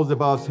 Those of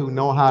us who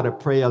know how to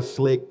pray a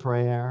slick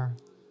prayer,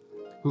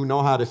 who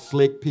know how to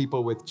slick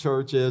people with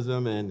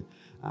churchism and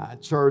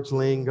church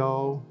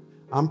lingo.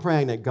 I'm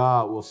praying that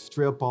God will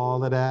strip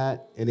all of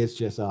that and it's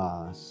just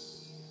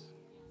us.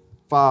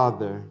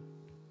 Father,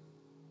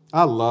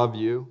 I love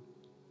you.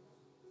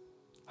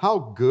 How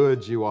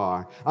good you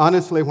are.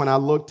 Honestly, when I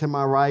look to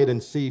my right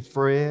and see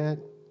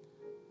Fred,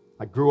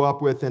 I grew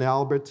up with in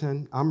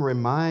Alberton, I'm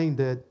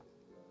reminded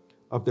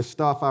of the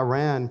stuff I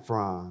ran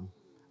from.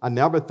 I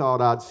never thought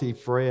I'd see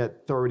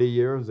Fred 30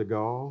 years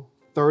ago,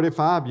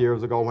 35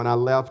 years ago when I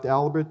left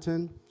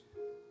Alberton.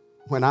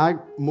 When I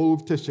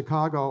moved to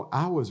Chicago,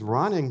 I was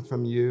running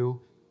from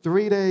you.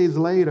 3 days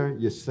later,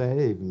 you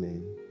saved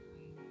me.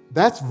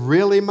 That's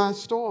really my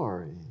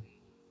story.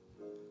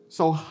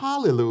 So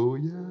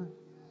hallelujah.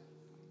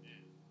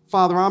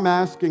 Father, I'm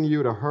asking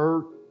you to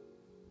hurt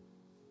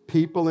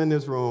people in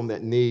this room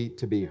that need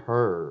to be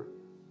heard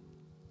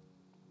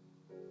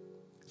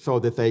so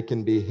that they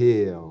can be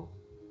healed.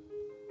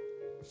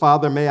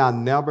 Father, may I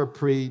never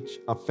preach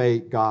a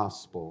fake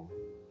gospel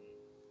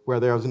where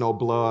there's no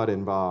blood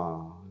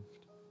involved,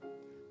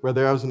 where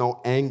there's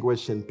no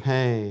anguish and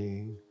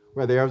pain,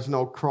 where there's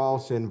no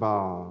cross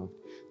involved.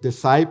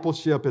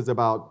 Discipleship is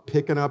about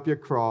picking up your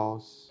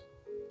cross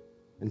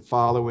and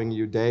following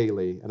you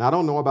daily. And I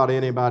don't know about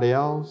anybody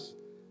else.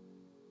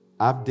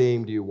 I've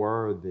deemed you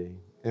worthy.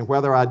 And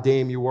whether I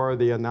deem you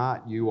worthy or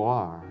not, you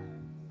are.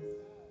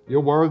 You're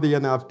worthy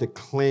enough to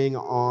cling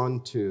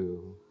on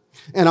to.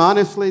 And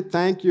honestly,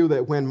 thank you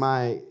that when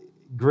my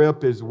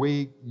grip is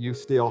weak, you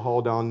still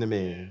hold on to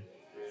me.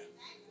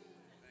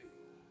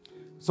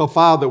 So,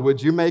 Father,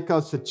 would you make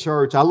us a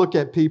church? I look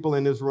at people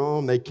in this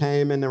room, they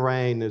came in the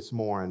rain this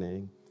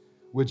morning.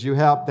 Would you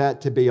help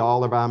that to be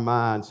all of our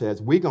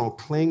mindsets? We're going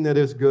to cling to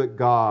this good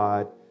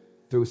God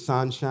through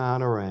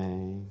sunshine or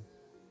rain,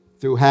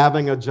 through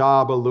having a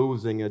job or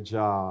losing a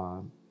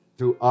job,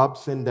 through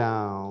ups and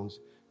downs.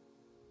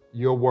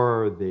 You're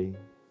worthy.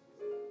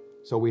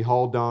 So we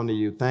hold on to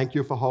you. Thank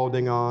you for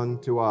holding on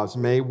to us.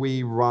 May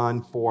we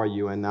run for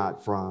you and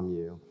not from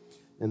you.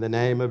 In the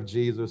name of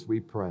Jesus, we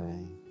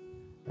pray.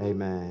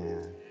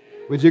 Amen.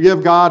 Would you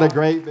give God a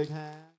great big hand?